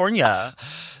 California.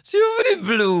 Do you have any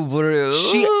blueberries?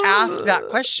 She asked that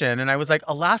question, and I was like,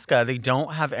 Alaska, they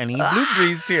don't have any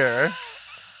blueberries here.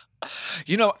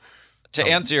 You know, to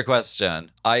answer your question,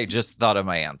 I just thought of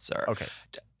my answer. Okay.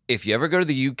 If you ever go to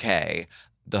the UK,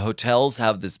 the hotels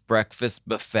have this breakfast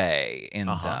buffet in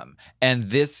them. And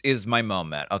this is my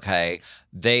moment, okay?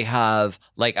 They have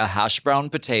like a hash brown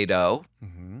potato.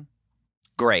 Mm-hmm.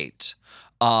 Great.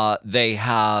 They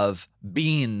have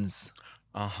beans.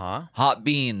 Hot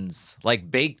beans,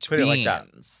 like baked Put it beans. like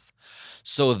that.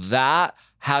 So that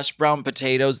hash brown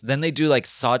potatoes, then they do like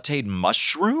sauteed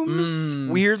mushrooms,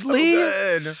 weirdly. So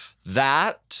good.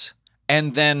 That,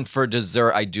 and then for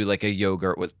dessert, I do like a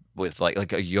yogurt with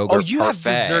like a yogurt Oh, you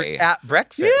parfait. have dessert at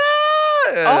breakfast?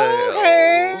 Yeah.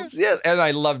 Okay. Yes, and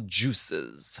I love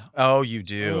juices. Oh, you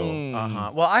do?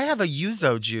 Well, I have a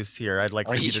yuzu juice here. I'd like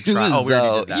for you to try. Oh, we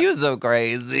already did that. Yuzu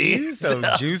crazy.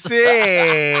 Yuzu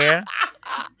juicy.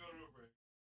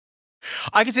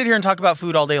 I could sit here and talk about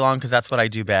food all day long because that's what I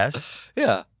do best.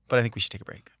 Yeah. But I think we should take a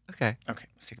break. Okay. Okay,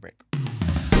 let's take a break.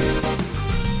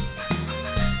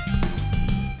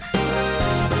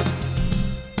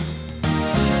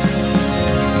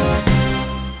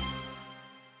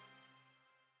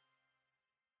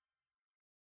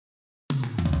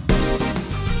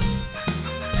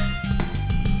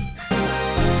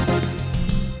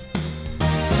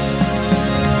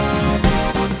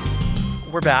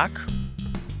 We're back.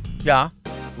 Yeah.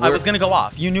 I was gonna go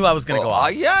off. You knew I was gonna go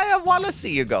off. Yeah, I want to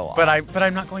see you go off. But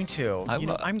I'm not going to.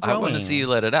 I'm growing. I want to see you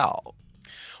let it out.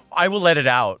 I will let it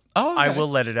out. Oh, okay. I will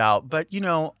let it out. But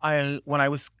when I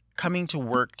was coming to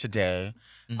work today,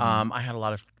 I had a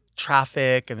lot of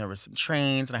traffic and there was some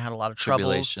trains and I had a lot of troubles.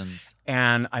 Tribulations.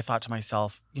 And I thought to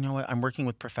myself, you know what? I'm working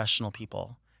with professional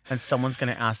people. And someone's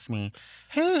going to ask me,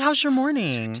 hey, how's your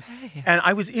morning? And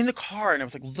I was in the car and I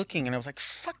was like looking and I was like,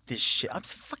 fuck this shit. I'm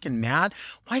so fucking mad.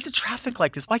 Why is the traffic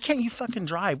like this? Why can't you fucking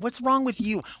drive? What's wrong with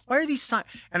you? Why are these signs?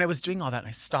 And I was doing all that and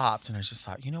I stopped and I just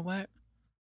thought, you know what?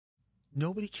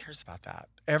 Nobody cares about that.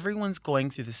 Everyone's going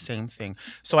through the same thing.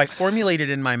 So I formulated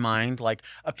in my mind like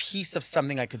a piece of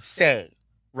something I could say,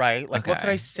 right? Like what could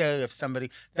I say of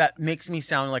somebody that makes me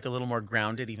sound like a little more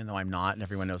grounded, even though I'm not and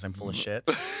everyone knows I'm full of shit.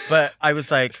 But I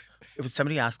was like, if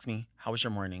somebody asks me, how was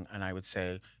your morning? And I would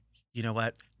say, you know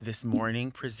what? This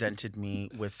morning presented me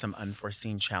with some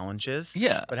unforeseen challenges.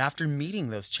 Yeah. But after meeting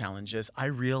those challenges, I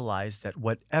realized that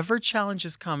whatever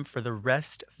challenges come for the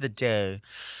rest of the day,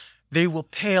 they will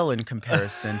pale in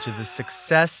comparison to the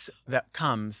success that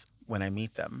comes when I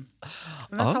meet them.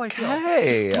 And that's how I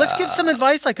feel. Let's give some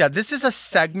advice like that. This is a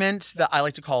segment that I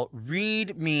like to call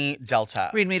Read Me Delta.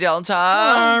 Read me,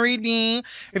 Delta. Read me.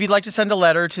 If you'd like to send a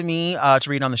letter to me to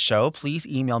read on the show, please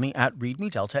email me at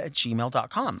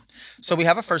readmedelta@gmail.com. So we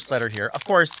have a first letter here. Of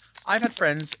course, I've had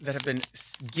friends that have been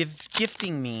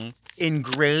gifting me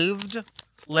engraved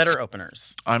letter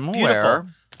openers. I'm aware. Beautiful.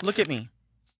 Look at me.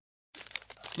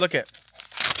 Look at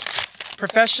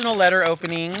professional letter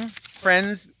opening,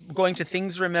 friends going to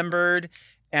Things Remembered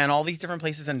and all these different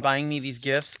places and buying me these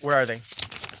gifts. Where are they?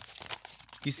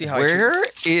 You see how Where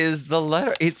is the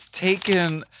letter? It's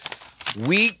taken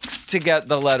weeks to get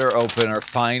the letter opener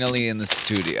finally in the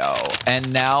studio.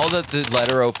 And now that the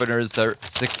letter openers are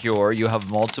secure, you have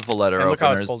multiple letter and openers. look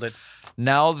how it's folded.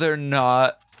 Now they're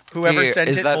not. Whoever here. sent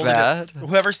is it that folded bad? it.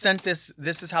 Whoever sent this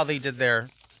is how they did their.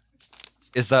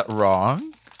 Is that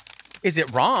wrong? Is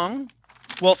it wrong?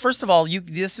 Well, first of all,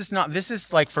 this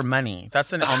is like for money.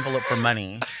 That's an envelope for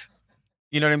money.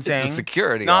 You know what I'm saying? It's a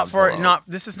security not envelope.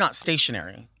 This is not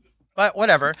stationary. But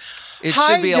whatever. It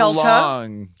Hi, should be Delta. a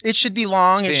long. It should be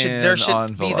long. There should be the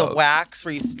envelope. wax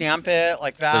where you stamp it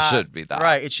like that. There should be that.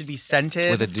 Right. It should be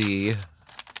scented With a D.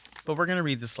 But we're gonna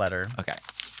read this letter. Okay.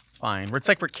 It's fine. It's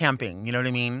like we're camping. You know what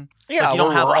I mean? Yeah, Like you don't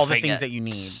we're have all the roughing things it. that you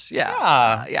need.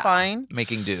 Yeah. It's fine.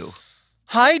 Making do.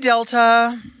 Hi,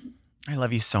 Delta. I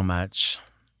love you so much.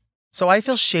 So I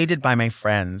feel shaded by my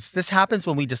friends. This happens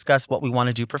when we discuss what we want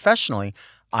to do professionally.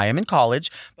 I am in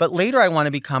college, but later I want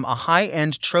to become a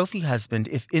high-end trophy husband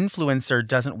if influencer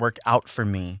doesn't work out for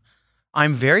me.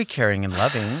 I'm very caring and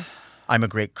loving. I'm a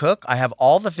great cook. I have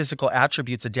all the physical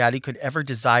attributes a daddy could ever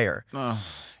desire.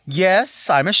 Yes,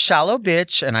 I'm a shallow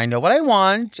bitch, and I know what I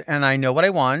want, and I know what I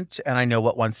want, and I know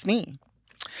what wants me.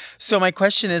 So my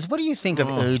question is, what do you think of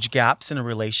age gaps in a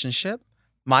relationship?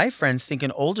 My friends think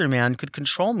an older man could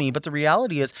control me, but the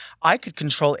reality is I could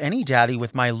control any daddy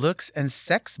with my looks and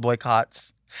sex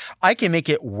boycotts. I can make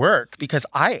it work because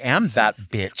I am that bitch.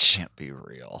 This can't be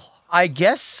real. I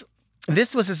guess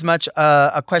this was as much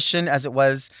a question as it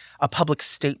was a public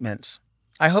statement.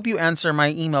 I hope you answer my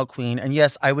email, Queen, and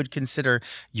yes, I would consider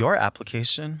your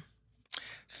application.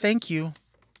 Thank you,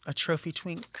 a trophy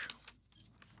twink.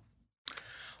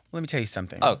 Let me tell you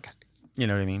something. Okay. You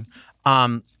know what I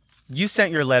mean? You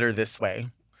sent your letter this way.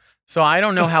 So I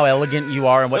don't know how elegant you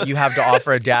are and what you have to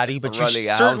offer a daddy, but you Running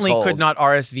a certainly household. could not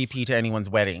RSVP to anyone's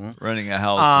wedding. Running a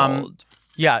household.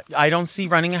 Yeah, I don't see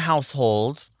running a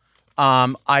household.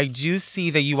 I do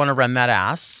see that you want to run that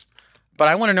ass, but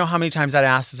I want to know how many times that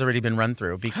ass has already been run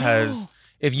through, because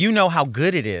if you know how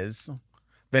good it is,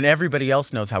 then everybody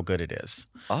else knows how good it is.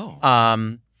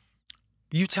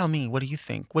 You tell me, what do you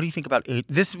think? What do you think about age?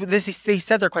 They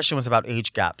said their question was about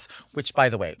age gaps, which, by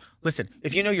the way, listen,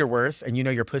 if you know your worth and you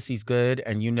know your pussy's good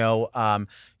and you know what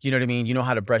I mean? You know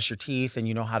how to brush your teeth and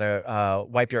you know how to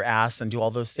wipe your ass and do all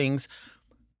those things,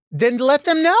 then let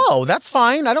them know. That's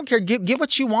fine. I don't care. Get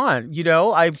what you want. You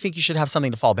know, I think you should have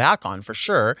something to fall back on for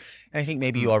sure. And I think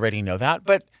maybe you already know that.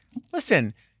 But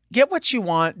listen, get what you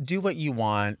want. Do what you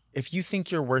want. If you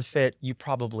think you're worth it, you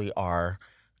probably are.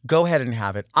 Go ahead and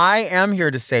have it. I am here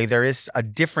to say there is a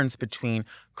difference between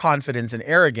confidence and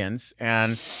arrogance,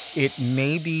 and it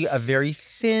may be a very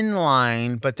thin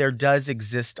line, but there does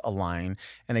exist a line.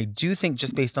 And I do think,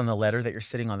 just based on the letter, that you're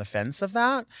sitting on the fence of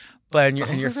that, but and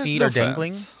your feet no are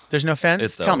dangling. fence. There's no fence?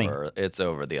 It's Tell me. It's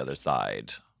over the other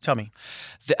side. Tell me.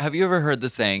 Have you ever heard the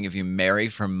saying, if you marry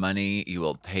for money, you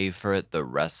will pay for it the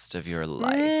rest of your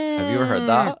life? Have you ever heard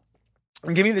that?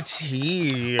 Give me the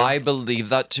tea. I believe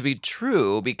that to be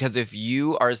true, because if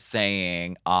you are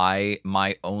saying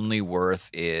my only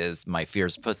worth is my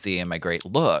fierce pussy and my great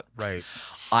looks,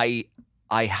 Right.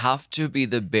 I have to be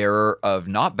the bearer of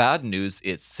not bad news.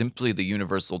 It's simply the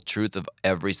universal truth of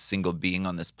every single being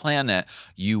on this planet.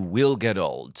 You will get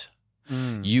old.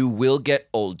 You will get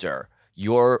older.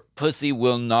 Your pussy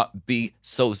will not be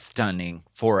so stunning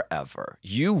forever.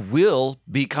 You will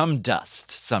become dust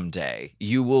someday.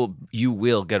 You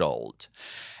will get old.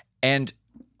 And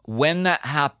when that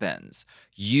happens,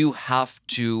 you have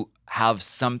to have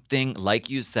something, like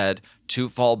you said, to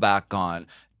fall back on.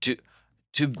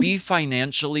 To be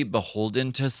financially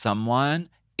beholden to someone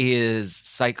is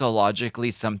psychologically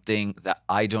something that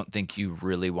I don't think you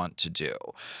really want to do.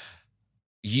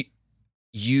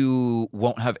 You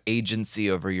won't have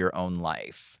agency over your own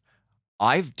life.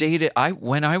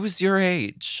 When I was your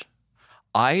age,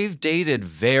 I've dated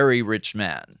very rich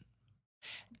men.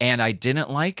 And I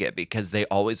didn't like it because they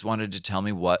always wanted to tell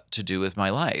me what to do with my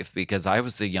life, because I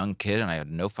was a young kid and I had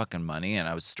no fucking money and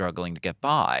I was struggling to get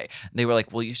by. And they were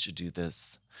like, well, you should do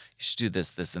this. You should do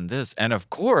this, this, and this. And of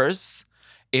course,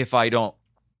 if I don't,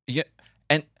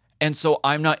 and so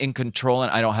I'm not in control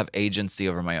and I don't have agency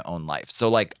over my own life. So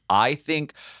like, I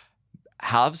think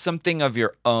have something of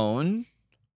your own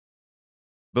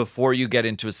before you get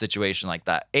into a situation like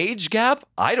that. Age gap,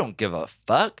 I don't give a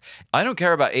fuck. I don't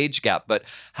care about age gap, but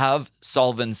have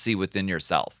solvency within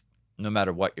yourself, no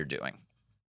matter what you're doing.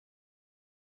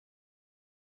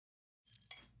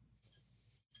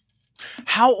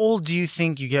 How old do you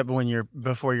think you get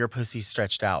before your pussy's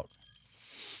stretched out?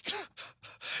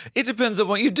 It depends on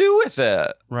what you do with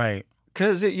it. Right.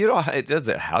 Because it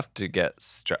doesn't have to get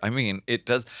I mean, it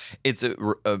does. It's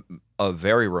a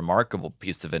very remarkable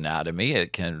piece of anatomy.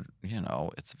 It can,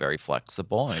 it's very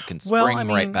flexible and it can spring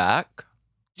right back.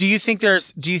 Do you think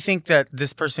that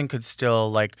this person could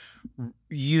still like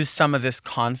use some of this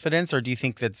confidence, or do you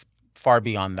think that's far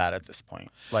beyond that at this point?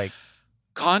 Like,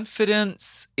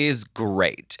 Confidence is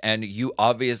great. And you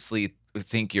obviously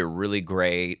think you're really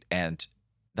great. And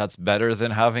that's better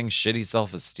than having shitty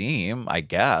self-esteem, I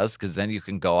guess, because then you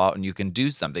can go out and you can do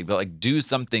something. But like do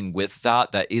something with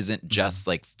that isn't just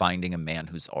like finding a man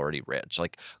who's already rich.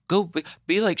 Like go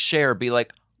be like Cher. Be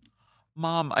like,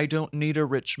 Mom, I don't need a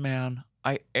rich man.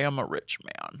 I am a rich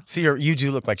man. See, you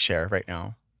do look like Cher right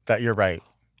now. That you're right.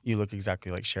 You look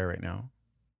exactly like Cher right now.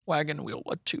 Wagon wheel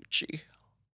Watucci.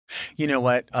 You know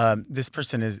what? This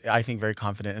person is, I think, very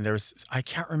confident. And I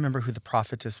can't remember who the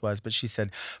prophetess was, but she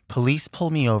said, police pull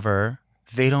me over.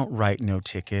 They don't write no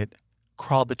ticket.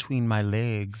 Crawl between my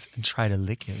legs and try to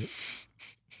lick it.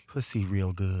 Pussy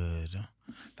real good.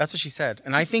 That's what she said.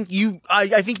 And I think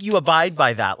I think you abide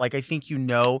by that. Like, I think you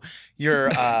know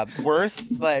your worth.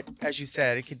 But as you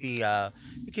said, it could be a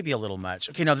little much.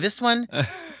 Okay, now this one,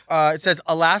 it says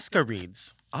Alaska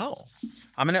reads. Oh.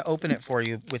 I'm going to open it for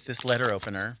you with this letter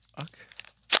opener. Okay.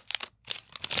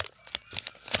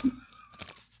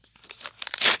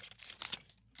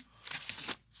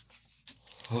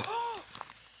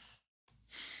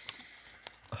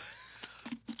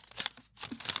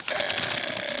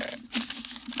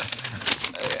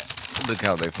 Look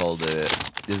how they folded it.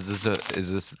 This is the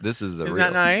Isn't real.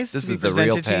 that nice? This We is the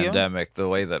real present it to you? pandemic. The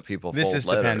way that people This fold is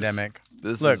letters. the pandemic.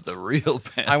 This Look, is the real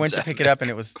pandemic. I went to pick it up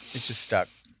and it's just stuck.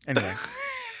 Anyway.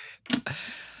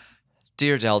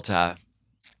 Dear Delta,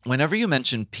 whenever you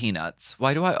mention peanuts,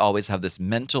 why do I always have this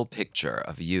mental picture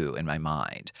of you in my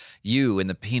mind? You in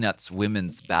the Peanuts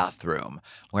women's bathroom,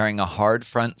 wearing a hard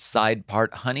front side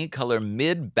part honey color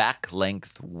mid-back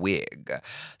length wig,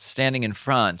 standing in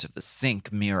front of the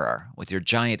sink mirror with your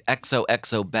giant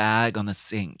XOXO bag on the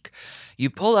sink. You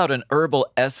pull out an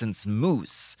herbal essence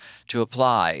mousse to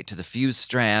apply to the few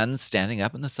strands standing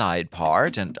up in the side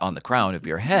part and on the crown of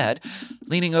your head,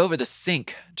 leaning over the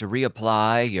sink to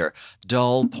reapply your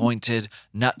dull, pointed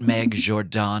nutmeg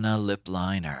Jordana lip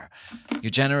liner.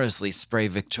 You generously spray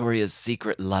Victoria's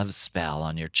Secret love spell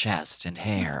on your chest and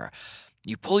hair.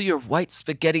 You pull your white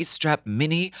spaghetti strap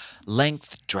mini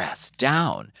length dress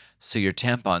down so your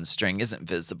tampon string isn't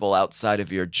visible outside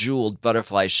of your jeweled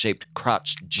butterfly-shaped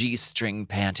crotched G-string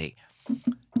panty.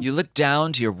 You look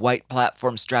down to your white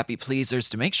platform strappy pleasers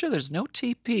to make sure there's no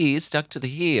TP stuck to the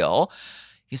heel.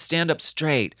 You stand up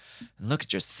straight and look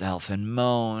at yourself and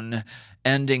moan,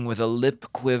 ending with a lip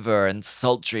quiver and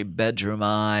sultry bedroom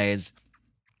eyes.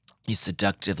 You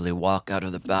seductively walk out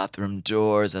of the bathroom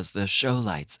doors as the show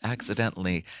lights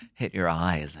accidentally hit your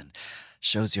eyes and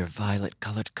shows your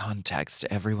violet-colored contacts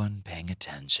to everyone paying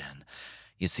attention.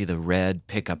 You see the red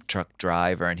pickup truck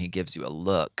driver and he gives you a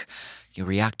look. You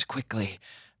react quickly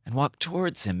and walk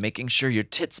towards him, making sure your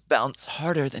tits bounce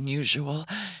harder than usual.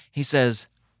 He says,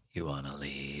 "You want to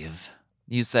leave?"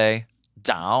 You say,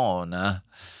 "Down."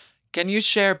 Can you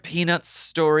share Peanuts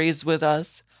stories with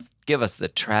us? Give us the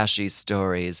trashy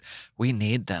stories. We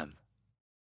need them.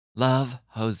 Love,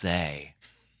 Jose.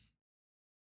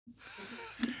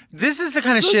 This is the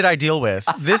kind of shit I deal with.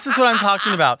 This is what I'm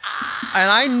talking about.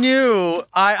 And I knew,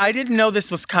 I didn't know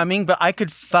this was coming, but I could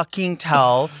fucking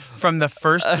tell from the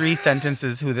first 3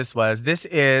 sentences who this was. This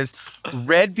is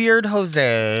Redbeard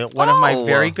Jose, one of my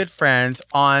very good friends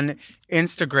on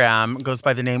Instagram, goes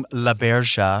by the name La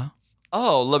Berja.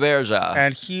 Oh, La Berja.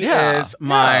 And he is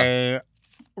my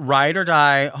ride or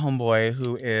die homeboy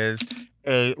who is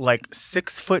a like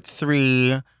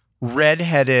 6'3"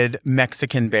 redheaded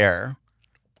Mexican bear.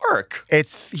 Work.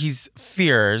 He's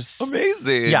fierce.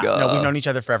 Amazing. Yeah, no, we've known each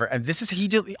other forever. And this is,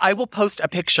 I will post a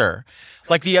picture.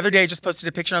 Like the other day, I just posted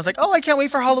a picture and I was like, oh, I can't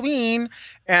wait for Halloween.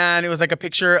 And it was like a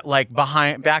picture like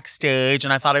backstage.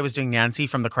 And I thought I was doing Nancy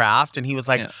from The Craft. And he was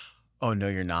like, oh, no,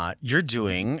 you're not. You're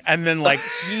doing. And then like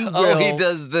he will he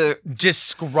does the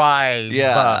describe.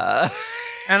 Yeah.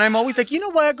 And I'm always like, you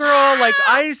know what, girl? Like,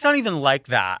 I sound even like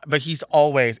that. But he's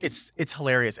always, it's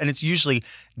hilarious. And it's usually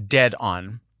dead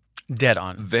on. Dead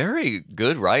on. Very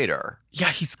good writer. Yeah,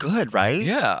 he's good, right?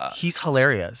 Yeah. He's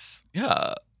hilarious.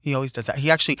 Yeah. He always does that.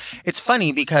 He actually, it's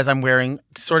funny because I'm wearing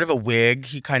sort of a wig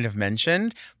he kind of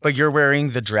mentioned, but you're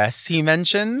wearing the dress he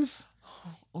mentions.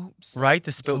 Oops. Right?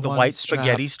 The white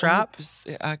spaghetti strap. Oops,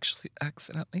 it actually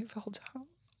accidentally fell down.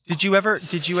 Did you ever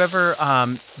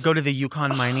go to the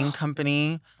Yukon Mining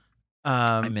Company?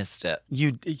 I missed it.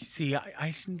 You see,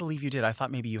 I didn't believe you did. I thought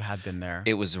maybe you had been there.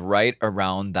 It was right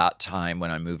around that time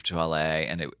when I moved to LA,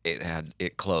 and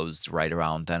it closed right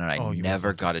around then, and I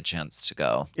never got a chance to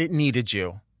go. It needed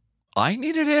you. I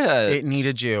needed it. It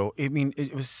needed you. I mean,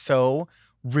 it was so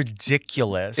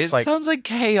ridiculous. It sounds like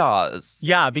chaos.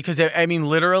 Yeah, because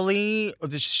literally,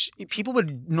 people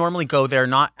would normally go there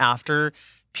not after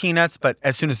Peanuts, but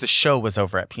as soon as the show was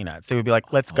over at Peanuts, they would be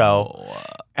like, let's go. Oh.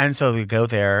 And so we'd go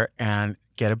there and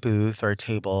get a booth or a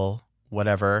table,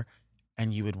 whatever.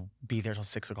 And you would be there till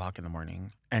 6 o'clock in the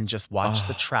morning and just watch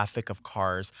the traffic of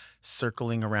cars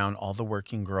circling around all the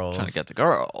working girls. Trying to get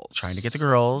the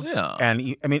girls. Yeah.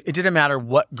 And I mean, it didn't matter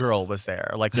what girl was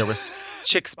there. Like there was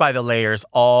chicks by the layers,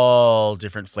 all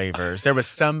different flavors. There was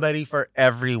somebody for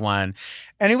everyone.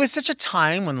 And it was such a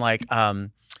time when like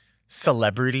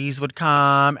celebrities would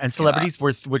come and celebrities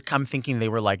would come thinking they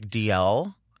were like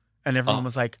DL. And everyone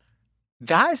was like,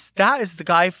 that is the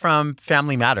guy from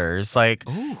Family Matters. Like,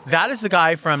 that is the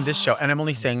guy from this show. And I'm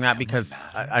only saying that because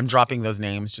I'm dropping those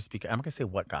names just because. I'm not going to say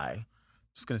what guy. I'm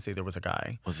just going to say there was a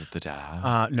guy. Was it the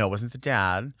dad? No, it wasn't the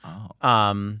dad.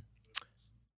 Oh.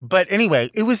 But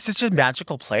anyway, it was such a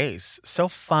magical place. So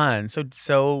fun.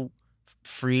 So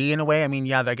free in a way. I mean,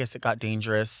 yeah, I guess it got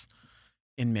dangerous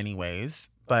in many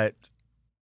ways. But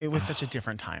it was such a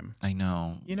different time. I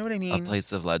know. You know what I mean? A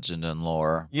place of legend and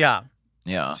lore. Yeah.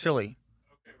 Yeah.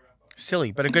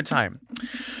 Silly, but a good time.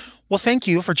 Well, thank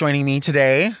you for joining me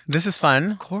today. This is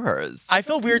fun. Of course. I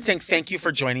feel weird saying thank you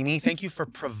for joining me. Thank you for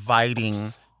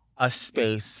providing a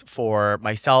space for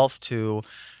myself to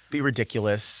be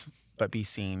ridiculous, but be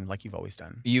seen like you've always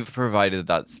done. You've provided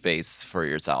that space for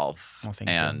yourself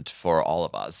and for all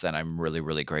of us. And I'm really,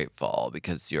 really grateful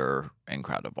because you're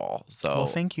incredible. So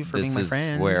thank you for being my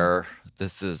friend.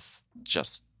 This is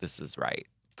right.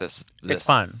 It's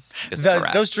fun.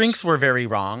 Those drinks were very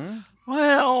wrong.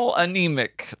 Well,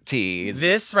 anemic teas.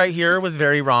 This right here was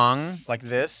very wrong, like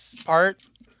this part.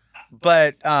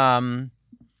 But the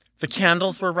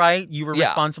candles were right. You were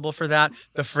responsible for that.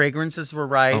 The fragrances were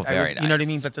right. Oh, very nice. You know what I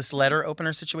mean? But this letter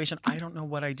opener situation, I don't know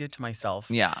what I did to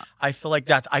myself. Yeah. I feel like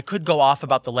I could go off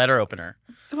about the letter opener.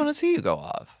 I want to see you go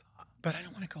off. But I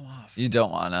don't want to go off. You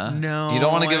don't want to? No. You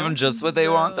don't want to give them just what they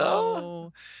want,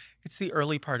 though? It's the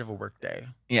early part of a work day.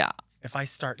 Yeah. If I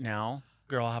start now,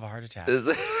 girl, I'll have a heart attack.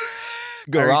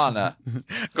 Guarana.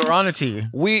 Guarana tea.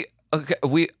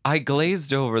 I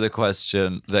glazed over the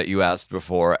question that you asked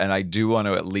before, and I do want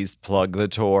to at least plug the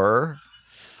tour.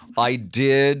 I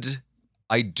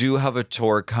do have a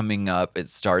tour coming up. It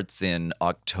starts in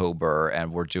October,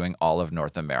 and we're doing all of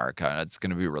North America, and it's going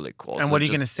to be really cool. And what are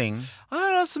you going to sing? I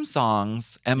don't know, some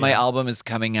songs. And my album is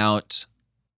coming out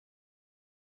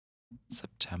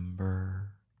September.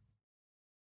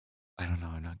 I don't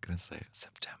know. I'm not going to say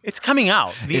September. It's coming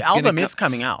out. The album is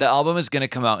coming out. The album is going to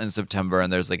come out in September,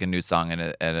 and there's like a new song in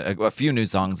it and a few new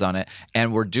songs on it.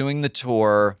 And we're doing the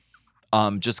tour.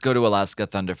 Just go to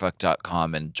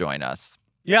alaskathunderfuck.com and join us.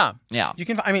 Yeah. Yeah. You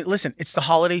can, I mean, listen, it's the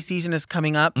holiday season is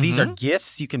coming up. These are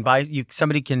gifts you can buy.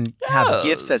 Somebody can have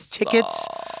gifts as tickets.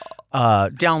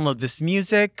 Download this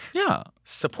music. Yeah.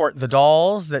 Support the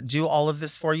dolls that do all of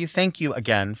this for you. Thank you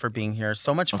again for being here.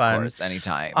 So much fun. Of course,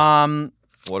 anytime.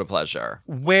 What a pleasure.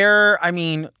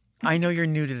 I know you're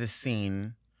new to this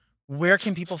scene. Where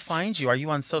can people find you? Are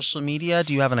you on social media?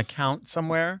 Do you have an account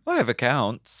somewhere? I have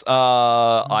accounts.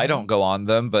 I don't go on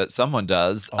them, but someone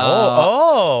does.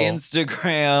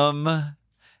 Instagram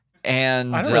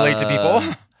and I don't relate to people.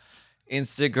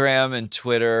 Instagram and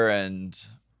Twitter and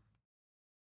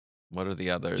what are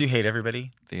the others? Do you hate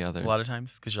everybody? The others. A lot of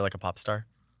times because you're like a pop star.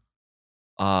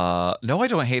 No, I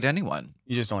don't hate anyone.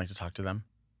 You just don't like to talk to them.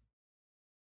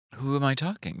 Who am I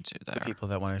talking to there? The people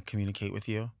that want to communicate with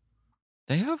you.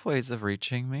 They have ways of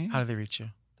reaching me. How do they reach you?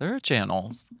 There are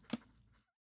channels.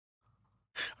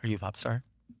 Are you a pop star?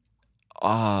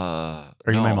 Are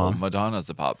you my mom? Madonna's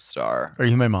a pop star. Are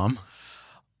you my mom?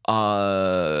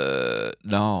 No.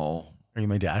 Are you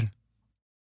my dad?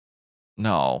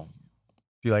 No.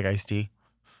 Do you like iced tea?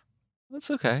 That's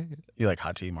okay. You like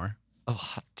hot tea more? Oh,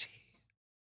 hot tea.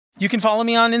 You can follow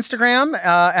me on Instagram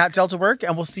at Delta Work,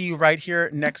 and we'll see you right here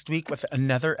next week with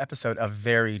another episode of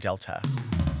Very Delta.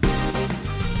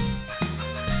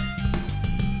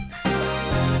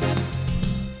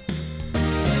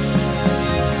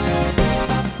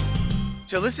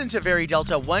 To listen to Very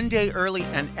Delta one day early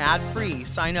and ad-free,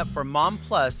 sign up for Mom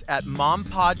Plus at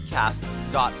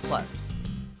mompodcasts.plus.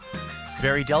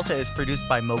 Very Delta is produced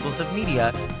by Moguls of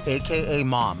Media, a.k.a.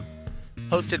 Mom.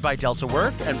 Hosted by Delta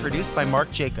Work and produced by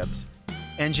Mark Jacobs.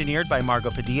 Engineered by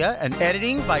Margot Padilla and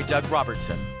editing by Doug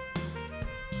Robertson.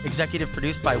 Executive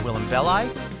produced by Willem Belli,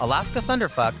 Alaska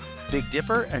Thunderfuck, Big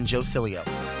Dipper, and Joe Cilio.